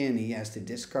hippie and he has to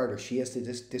discard or she has to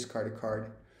discard a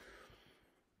card.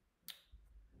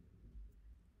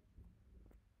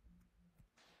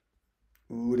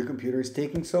 Ooh, the computer is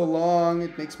taking so long.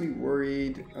 It makes me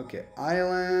worried. Okay,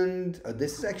 island.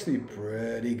 This is actually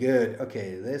pretty good.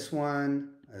 Okay, this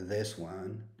one, this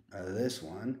one, this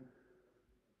one.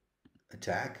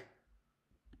 Attack.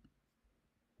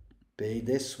 Bait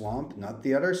this swamp, not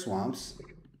the other swamps.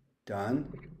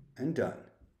 Done and done.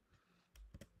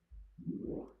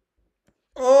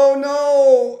 Oh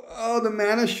no! Oh, the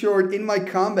mana short in my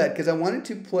combat because I wanted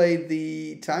to play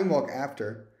the Time Walk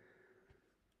after.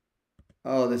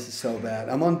 Oh, this is so bad.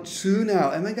 I'm on 2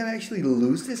 now. Am I going to actually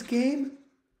lose this game?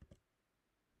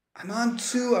 I'm on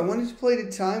 2. I wanted to play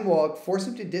the Time Walk, force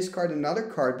him to discard another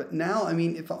card. But now, I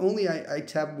mean, if only I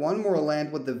tap one more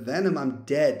land with the Venom, I'm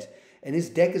dead. And his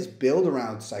deck is built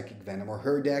around Psychic Venom or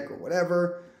her deck or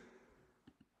whatever.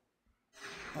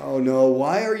 Oh no,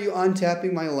 why are you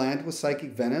untapping my land with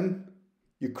Psychic Venom?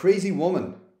 You crazy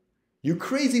woman. You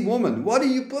crazy woman. What are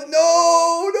you put?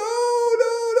 No, no.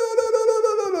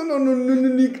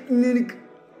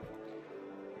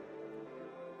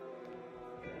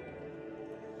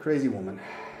 Crazy woman.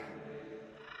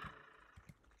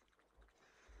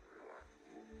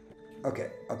 Okay.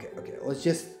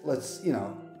 Let's, you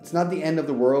know, it's not the end of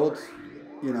the world,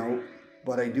 you know,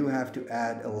 but I do have to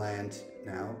add a land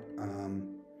now.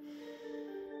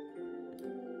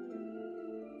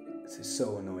 This is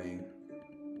so annoying.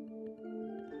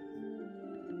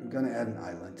 I'm gonna add an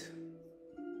island.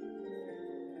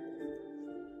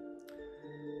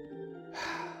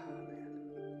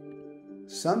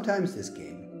 Sometimes this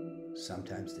game.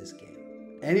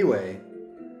 Anyway,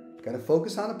 gotta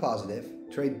focus on a positive.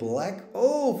 Trade black.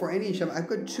 Oh, for any shaman. I've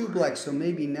got 2 blacks, so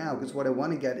maybe now, because what I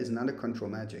want to get is another control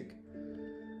magic.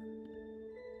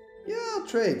 Yeah, I'll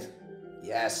trade.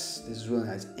 Yes, this is really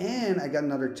nice. And I got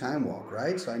another time walk,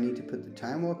 right? So I need to put the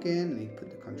time walk in. I need to put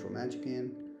the control magic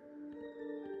in.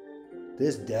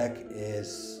 This deck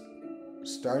is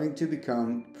starting to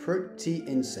become pretty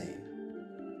insane.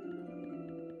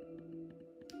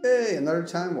 Hey, another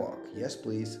time walk. Yes,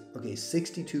 please. Okay,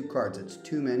 62 cards. That's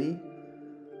too many.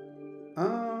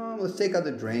 Let's take out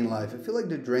the drain life. I feel like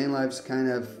the drain life's kind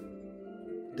of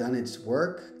done its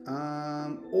work.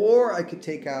 Or I could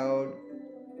take out.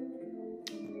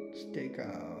 Let's take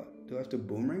out. Do I have the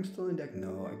boomerang still in deck?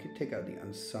 No, I could take out the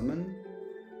unsummon.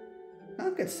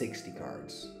 I've got 60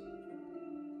 cards.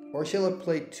 Or shall I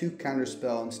play 2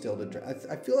 counterspell and still the drain?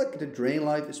 I feel like the drain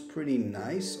life is pretty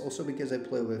nice. Also because I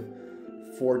play with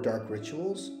 4 dark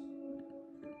rituals.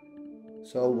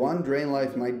 So 1 drain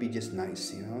life might be just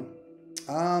nice, you know.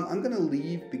 I'm gonna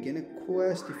leave, begin a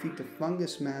quest, defeat the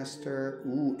fungus master.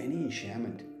 Ooh, any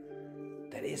enchantment.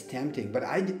 That is tempting, but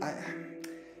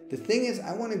the thing is,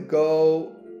 I want to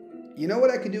go. You know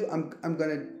what I could do? I'm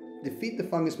gonna defeat the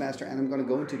fungus master, and I'm gonna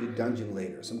go into the dungeon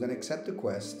later. So I'm gonna accept the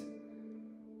quest,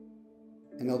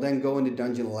 and I'll then go into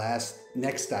dungeon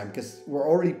next time because we're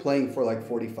already playing for like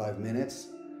 45 minutes.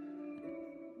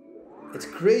 It's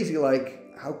crazy, like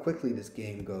how quickly this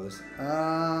game goes.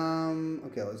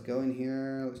 Okay, let's go in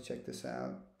here. Let's check this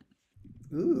out.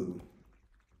 Ooh.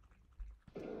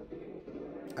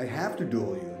 I have to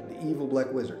duel you, the evil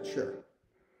black wizard, sure.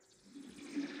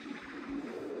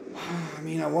 I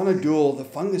mean, I want to duel the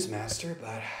fungus master,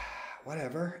 but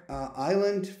whatever.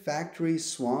 Island, factory,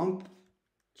 swamp,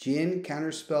 Djinn,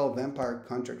 counterspell, vampire,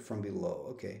 contract from below.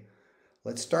 Okay,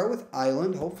 let's start with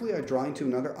island. Hopefully I draw into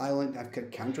another island. I've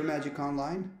got counter magic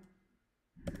online.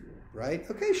 Right?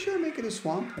 Okay, sure, make it a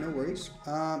swamp, no worries.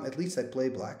 At least I play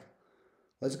black.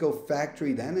 Let's go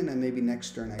factory then, and then maybe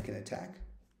next turn I can attack.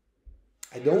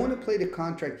 I don't want to play the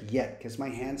contract yet, because my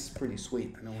hand's pretty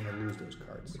sweet. I don't want to lose those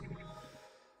cards.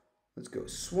 Let's go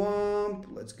swamp.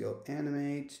 Let's go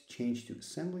animate. Change to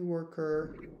assembly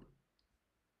worker.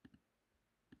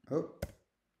 Oh,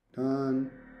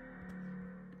 done.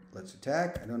 Let's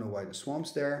attack. I don't know why the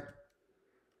swamp's there.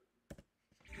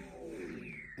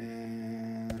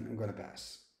 And I'm going to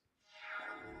pass.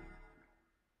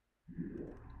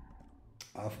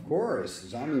 Of course,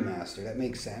 zombie master. That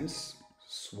makes sense.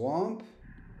 Swamp.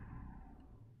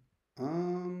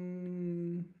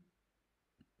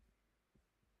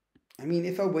 I mean,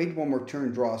 if I wait one more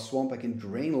turn, draw a swamp, I can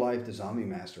drain life the zombie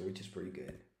master, which is pretty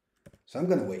good. So I'm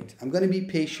going to wait. I'm going to be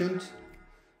patient.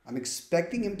 I'm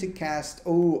expecting him to cast...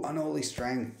 Oh, Unholy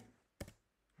Strength.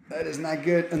 That is not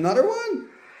good. Another one?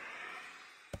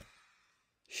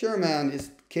 Sure, man.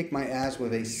 Just kick my ass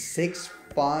with a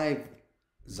 6/5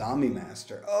 zombie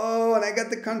master. Oh, and I got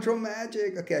the control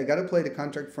magic. Okay, I got to play the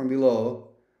contract from below.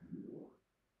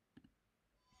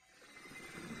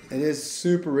 It is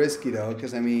super risky though,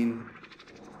 because I mean,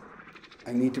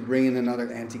 I need to bring in another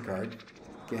anti-card.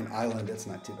 Okay, an island, that's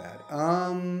not too bad.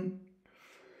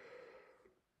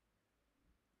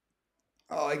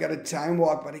 Oh, I got a time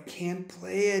walk, but I can't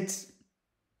play it.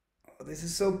 Oh, this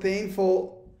is so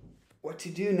painful. What to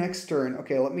do next turn?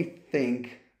 Okay, let me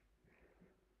think.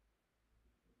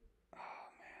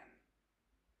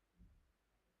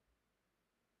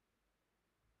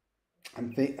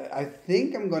 I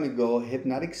think I'm going to go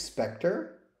Hypnotic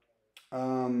Spectre.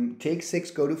 Take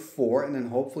 6, go to 4, and then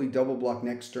hopefully double block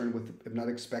next turn with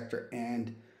Hypnotic Spectre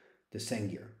and the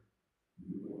Sengir.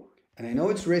 And I know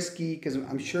it's risky because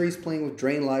I'm sure he's playing with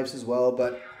Drain Lives as well,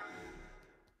 but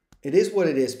it is what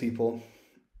it is, people.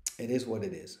 It is what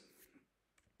it is.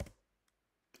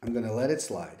 I'm going to let it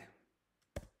slide.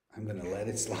 I'm going to let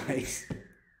it slide.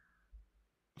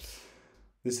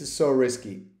 This is so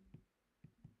risky.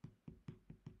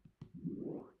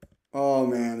 Oh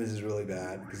man, this is really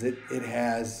bad because it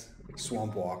has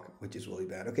Swamp Walk, which is really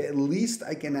bad. Okay, at least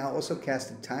I can now also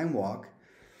cast a Time Walk.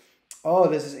 Oh,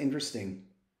 this is interesting.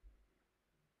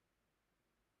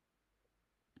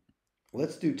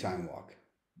 Let's do Time Walk.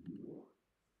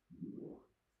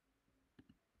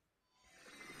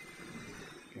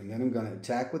 And then I'm going to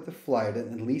attack with the Flight,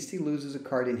 and at least he loses a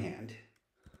card in hand.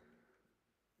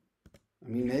 I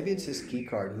mean, maybe it's his key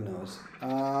card, who knows.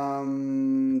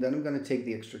 Then I'm going to take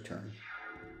the extra turn.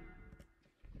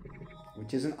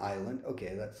 Which is an island.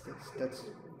 Okay, that's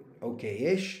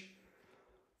okay-ish.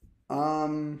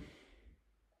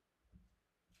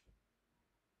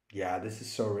 Yeah, this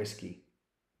is so risky.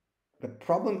 The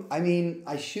problem, I mean,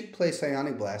 I should play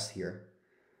Psionic Blast here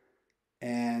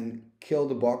and kill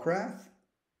the Bokrath.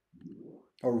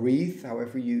 or wreath,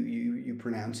 however you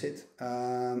pronounce it.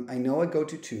 I know I go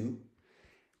to 2,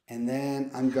 and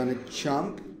then I'm gonna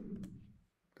chump.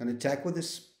 Gonna attack with the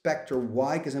Spectre.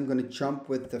 Why? Because I'm gonna chump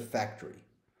with the Factory.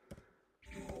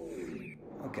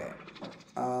 Okay,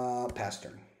 pass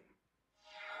turn.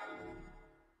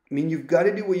 I mean, you've got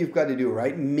to do what you've got to do,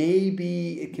 right?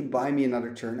 Maybe it can buy me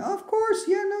another turn. Oh, of course,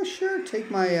 yeah, no, sure.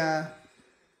 Take my.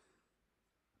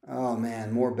 Oh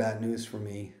man, more bad news for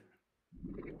me.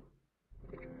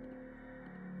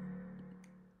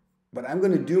 But I'm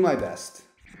gonna do my best.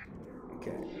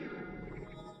 Okay.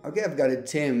 Okay, I've got a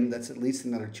Tim. That's at least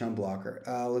another chump blocker.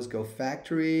 Let's go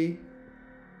Factory.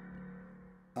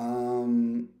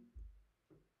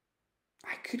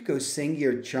 I could go Sengi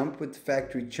or chump with the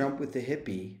Factory, chump with the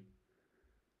Hippie.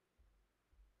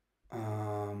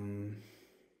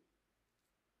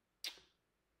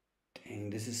 Dang,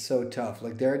 this is so tough.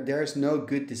 Like there's no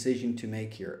good decision to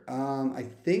make here. I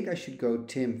think I should go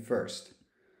Tim first.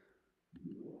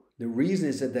 The reason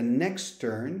is that the next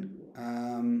turn,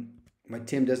 my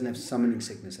Tim doesn't have Summoning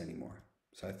Sickness anymore.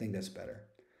 So I think that's better.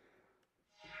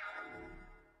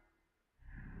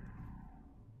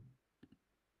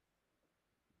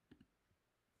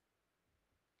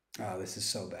 Oh, this is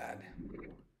so bad.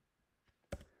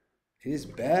 It is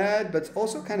bad, but it's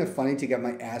also kind of funny to get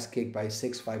my ass kicked by a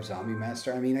 6/5 Zombie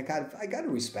Master. I mean, I gotta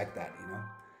respect that, you know.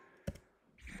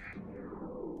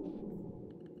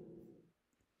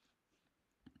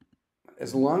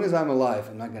 As long as I'm alive,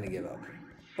 I'm not gonna give up.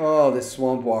 Oh, this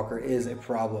Swamp Walker is a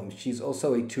problem. She's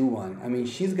also a 2/1. I mean,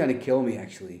 she's gonna kill me,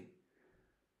 actually.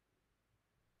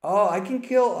 Oh, I can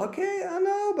kill. Okay, I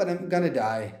know, but I'm gonna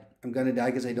die. I'm gonna die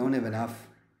because I don't have enough.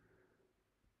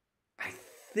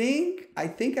 I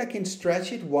think I can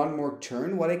stretch it one more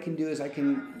turn. What I can do is I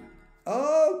can...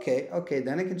 Oh, okay,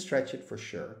 then I can stretch it for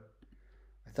sure.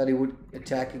 I thought he would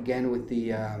attack again with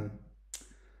the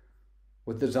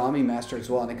Zombie Master as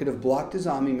well. And I could have blocked the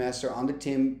Zombie Master on the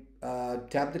Tim,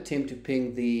 tap the Tim to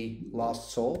ping the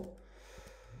Lost Soul.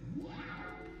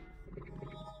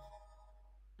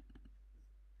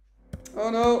 Oh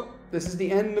no, this is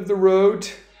the end of the road.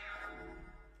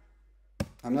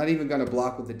 I'm not even going to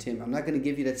block with the Tim. I'm not going to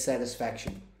give you that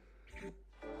satisfaction.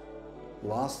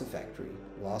 Lost the Factory.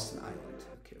 Lost an island.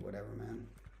 Okay, whatever, man.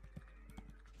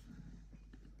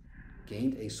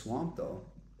 Gained a swamp, though.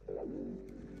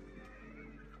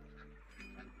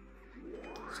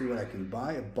 See what I can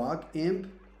buy. A Bog Imp.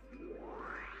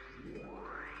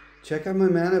 Check out my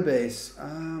mana base.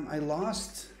 I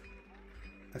lost...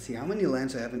 Let's see, how many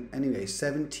lands I have? Anyway,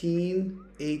 17,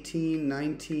 18,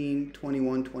 19,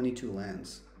 21, 22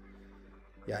 lands.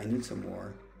 Yeah, I need some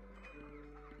more.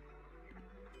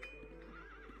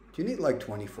 You need like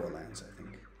 24 lands, I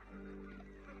think.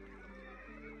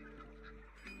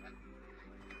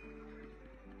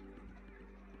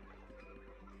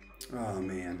 Oh,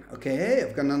 man. Okay, hey,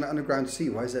 I've got an Underground Sea.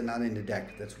 Why is that not in the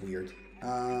deck? That's weird.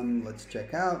 Let's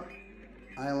check out.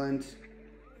 Island.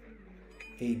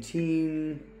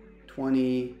 18,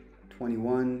 20,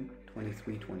 21,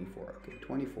 23, 24. Okay,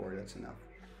 24, that's enough.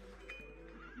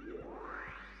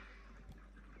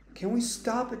 Can we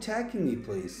stop attacking me,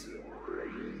 please?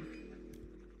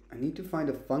 I need to find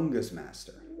a Fungus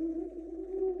Master.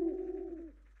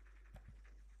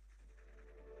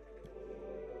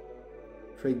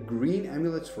 Trade green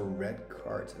amulets for red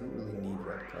cards. I don't really need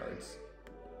red cards.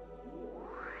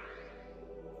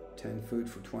 10 food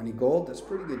for 20 gold. That's a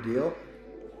pretty good deal.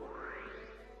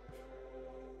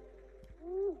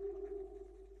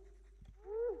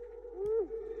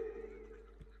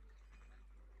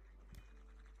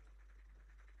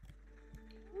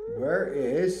 Where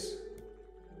is...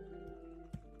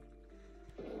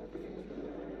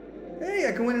 Hey,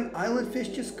 I can win an Island Fish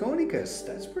Jasconicus.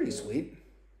 That's pretty sweet.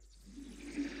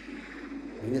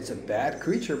 I mean, it's a bad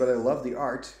creature, but I love the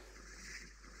art.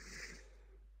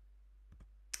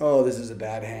 Oh, this is a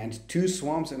bad hand. 2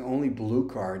 swamps and only blue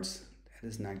cards. That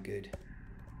is not good.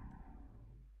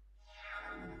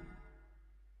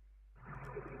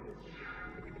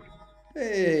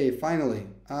 Hey, finally.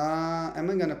 Am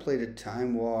I going to play the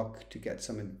Time Walk to get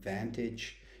some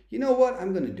advantage? You know what?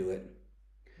 I'm going to do it.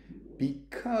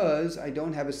 Because I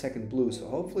don't have a second blue. So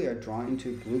hopefully I draw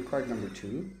into blue card number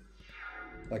 2.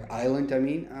 Like Island, I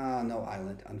mean. No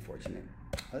Island. Unfortunate.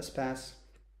 Let's pass.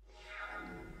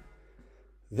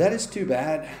 That is too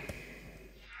bad.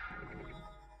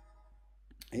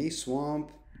 A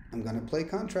swamp. I'm going to play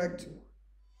Contract.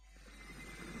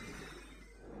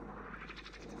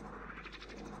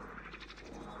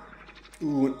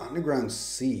 Ooh, an Underground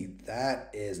Sea. That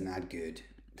is not good.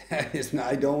 That is not...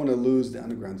 I don't want to lose the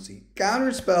Underground Sea.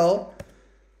 Counterspell.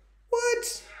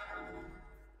 What?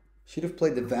 Should have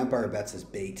played the Vampire Bats as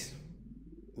bait.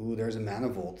 Ooh, there's a Mana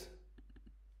Volt.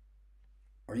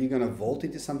 Are you gonna Volt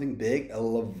into something big? A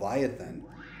Leviathan.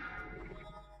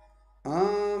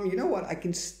 You know what? I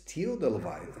can steal the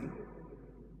Leviathan.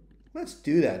 Let's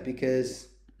do that because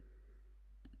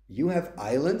you have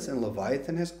islands and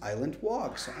Leviathan has island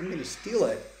walk. So I'm gonna steal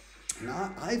it.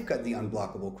 Now I've got the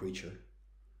unblockable creature.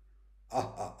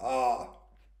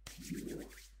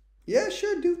 Yeah,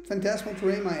 sure, dude. Phantasmal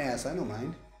Terrain my ass. I don't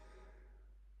mind.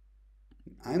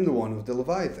 I'm the one with the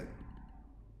Leviathan.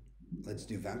 Let's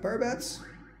do Vampire Bats.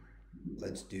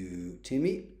 Let's do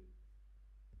Timmy.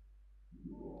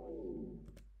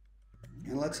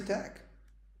 And let's attack.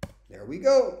 There we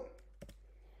go.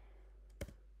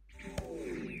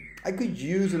 I could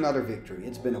use another victory.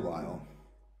 It's been a while.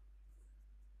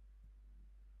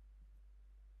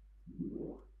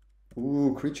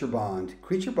 Ooh, Creature Bond.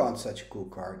 Creature Bond's such a cool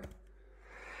card.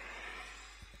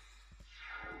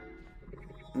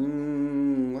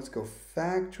 Let's go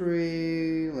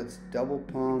Factory. Let's double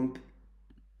pump.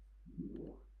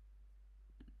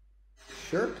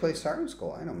 Sure, play Siren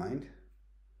Skull. I don't mind.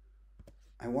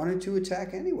 I wanted to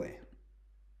attack anyway.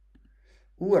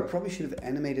 Ooh, I probably should have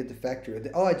animated the Factory.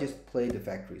 Oh, I just played the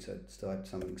Factory, so I still had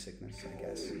Summoning Sickness, I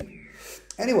guess.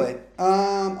 Anyway,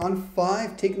 on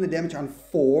 5, taking the damage on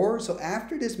 4. So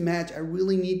after this match, I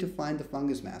really need to find the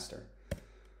Fungus Master.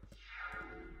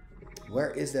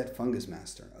 Where is that Fungus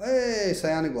Master? Hey,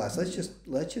 Psionic Blast.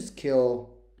 Let's just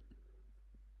kill.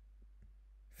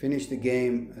 Finish the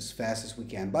game as fast as we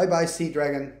can. Bye-bye, Sea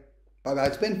Dragon. Bye-bye.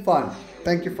 It's been fun.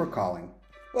 Thank you for calling.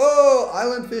 Oh,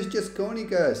 Island Fish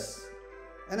Jasconicus.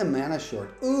 And a mana short.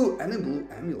 Ooh, and a blue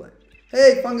amulet.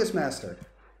 Hey, Fungus Master.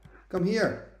 Come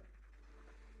here.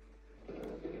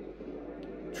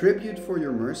 Tribute for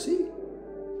your mercy?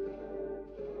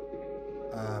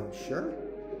 Sure.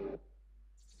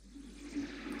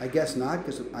 I guess not,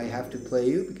 because I have to play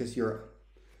you, because you're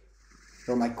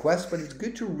my quest, but it's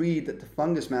good to read that the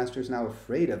Fungus Master is now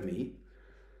afraid of me.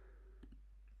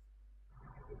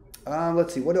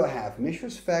 Let's see, what do I have?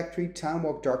 Mishra's Factory, Time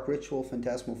Walk, Dark Ritual,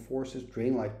 Phantasmal Forces,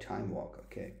 Drain Life, Time Walk.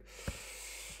 Okay.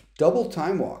 Double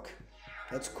Time Walk.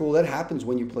 That's cool. That happens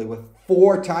when you play with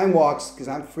 4 Time Walks, because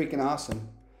I'm freaking awesome.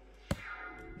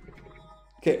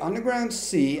 Okay, Underground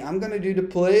Sea. I'm going to do the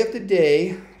play of the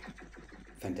day.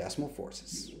 Phantasmal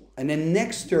Forces. And then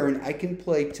next turn, I can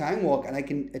play Time Walk and I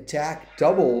can attack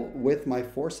double with my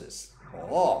forces.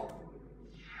 Oh.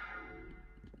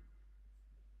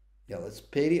 Yeah, let's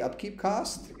pay the upkeep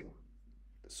cost.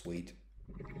 Sweet.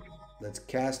 Let's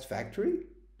cast Factory.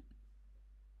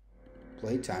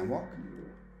 Play Time Walk.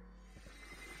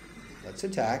 Let's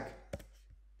attack.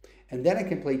 And then I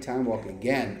can play Time Walk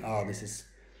again. Oh, this is...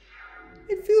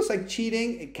 It feels like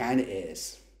cheating. It kind of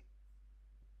is.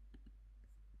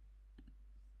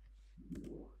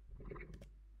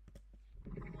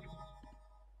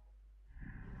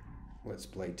 Let's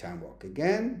play Time Walk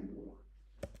again.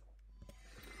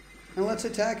 And let's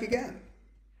attack again.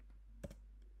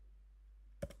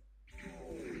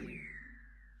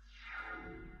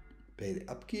 Pay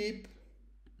the upkeep.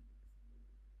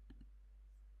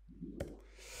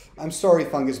 I'm sorry,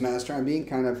 Fungus Master. I'm being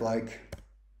kind of like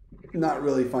not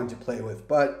really fun to play with,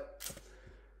 but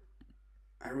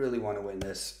I really want to win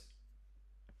this.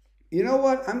 You know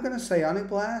what? I'm going to Psionic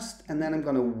Blast, and then I'm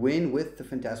going to win with the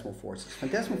Phantasmal Forces.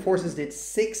 Phantasmal Forces did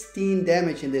 16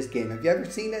 damage in this game. Have you ever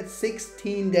seen that?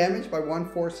 16 damage by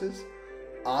 1 forces?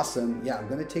 Awesome. Yeah, I'm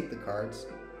going to take the cards.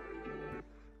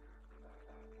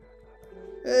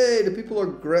 Hey, the people are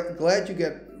glad you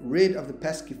get rid of the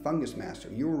pesky Fungus Master.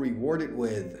 You were rewarded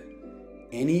with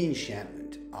any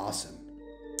enchantment. Awesome.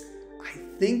 I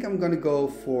think I'm going to go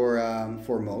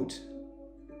for Moat.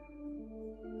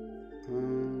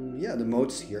 Yeah, the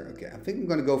Moat's here. Okay, I think I'm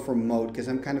going to go for Moat because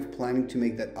I'm kind of planning to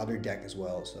make that other deck as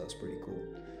well, so that's pretty cool.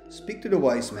 Speak to the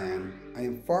wise man. I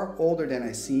am far older than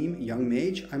I seem, young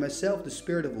mage. I myself the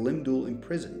spirit of Limdul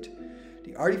imprisoned.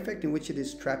 The artifact in which it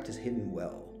is trapped is hidden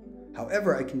well.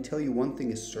 However, I can tell you one thing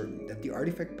is certain, that the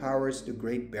artifact powers the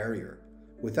Great Barrier.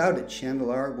 Without it,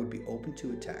 Shandalar would be open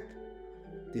to attack.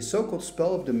 The so-called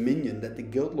spell of Dominion that the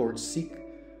Guild Lords seek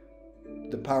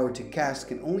the power to cast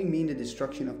can only mean the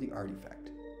destruction of the artifact.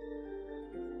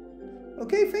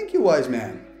 Okay, thank you, wise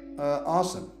man.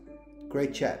 Awesome.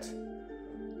 Great chat.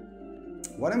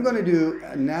 What I'm going to do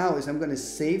now is I'm going to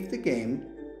save the game.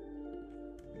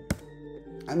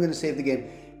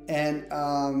 And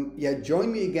yeah,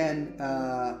 join me again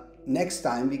next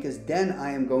time, because then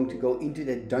I am going to go into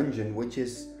that dungeon, which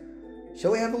is...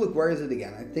 Shall we have a look? Where is it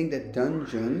again? I think that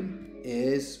dungeon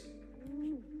is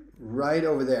right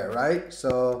over there, right?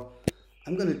 So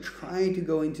I'm going to try to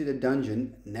go into the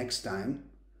dungeon next time,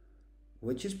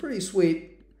 which is pretty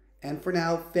sweet. And for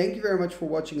now, thank you very much for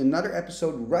watching another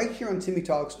episode right here on Timmy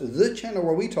Talks, the channel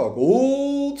where we talk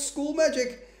old school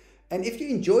Magic. And if you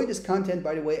enjoyed this content,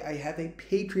 by the way, I have a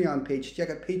Patreon page. Check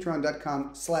out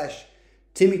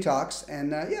patreon.com/TimmyTalks.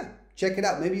 And yeah, check it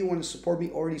out. Maybe you want to support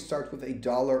me. Already starts with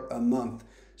 $1 a month.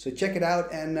 So check it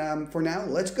out. And for now,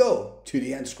 let's go to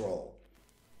the end scroll.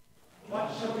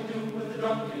 What shall we do with the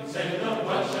drunken sailor?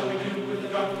 What shall we do with the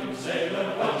drunken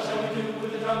sailor? What shall we do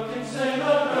with the drunken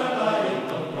sailor? Early in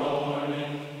the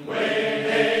morning, way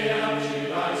hey and up she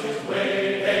rises,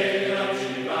 way hey and up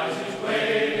she rises,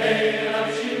 way hey and up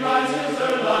she rises.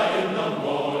 Early in the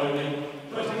morning,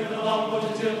 putting in the longboat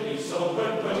until he's sober,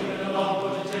 putting in the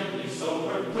longboat until he's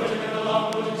sober, putting in the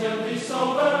longboat until he's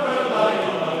sober. Early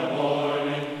in the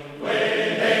morning,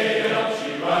 way hey and up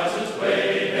she rises,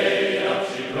 way hey and up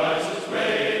she rises.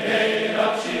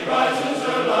 She rises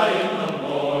early in the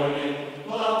morning.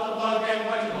 Pull out the plug and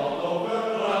wet him all over.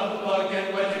 Pull out the plug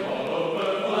and wet him all over.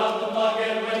 Pull out the plug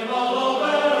and wet him all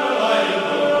over. Early in the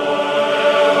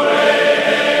morning.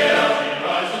 Way up she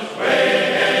rises.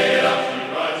 Way up she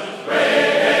rises.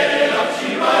 Way up she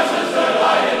rises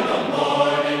early in the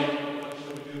morning. What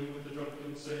shall we do with the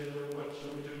drunken sailor? What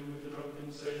shall we do with the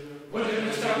drunken sailor? Put him in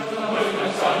the scouts to the host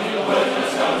my son. Put him in the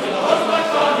scouts to the host my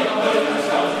son. Put him in the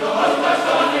scouts to the host my son.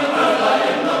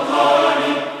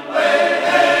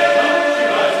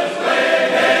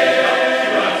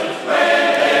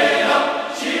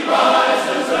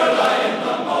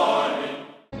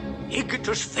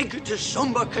 Igitus, figitus,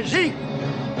 sumba, kazee.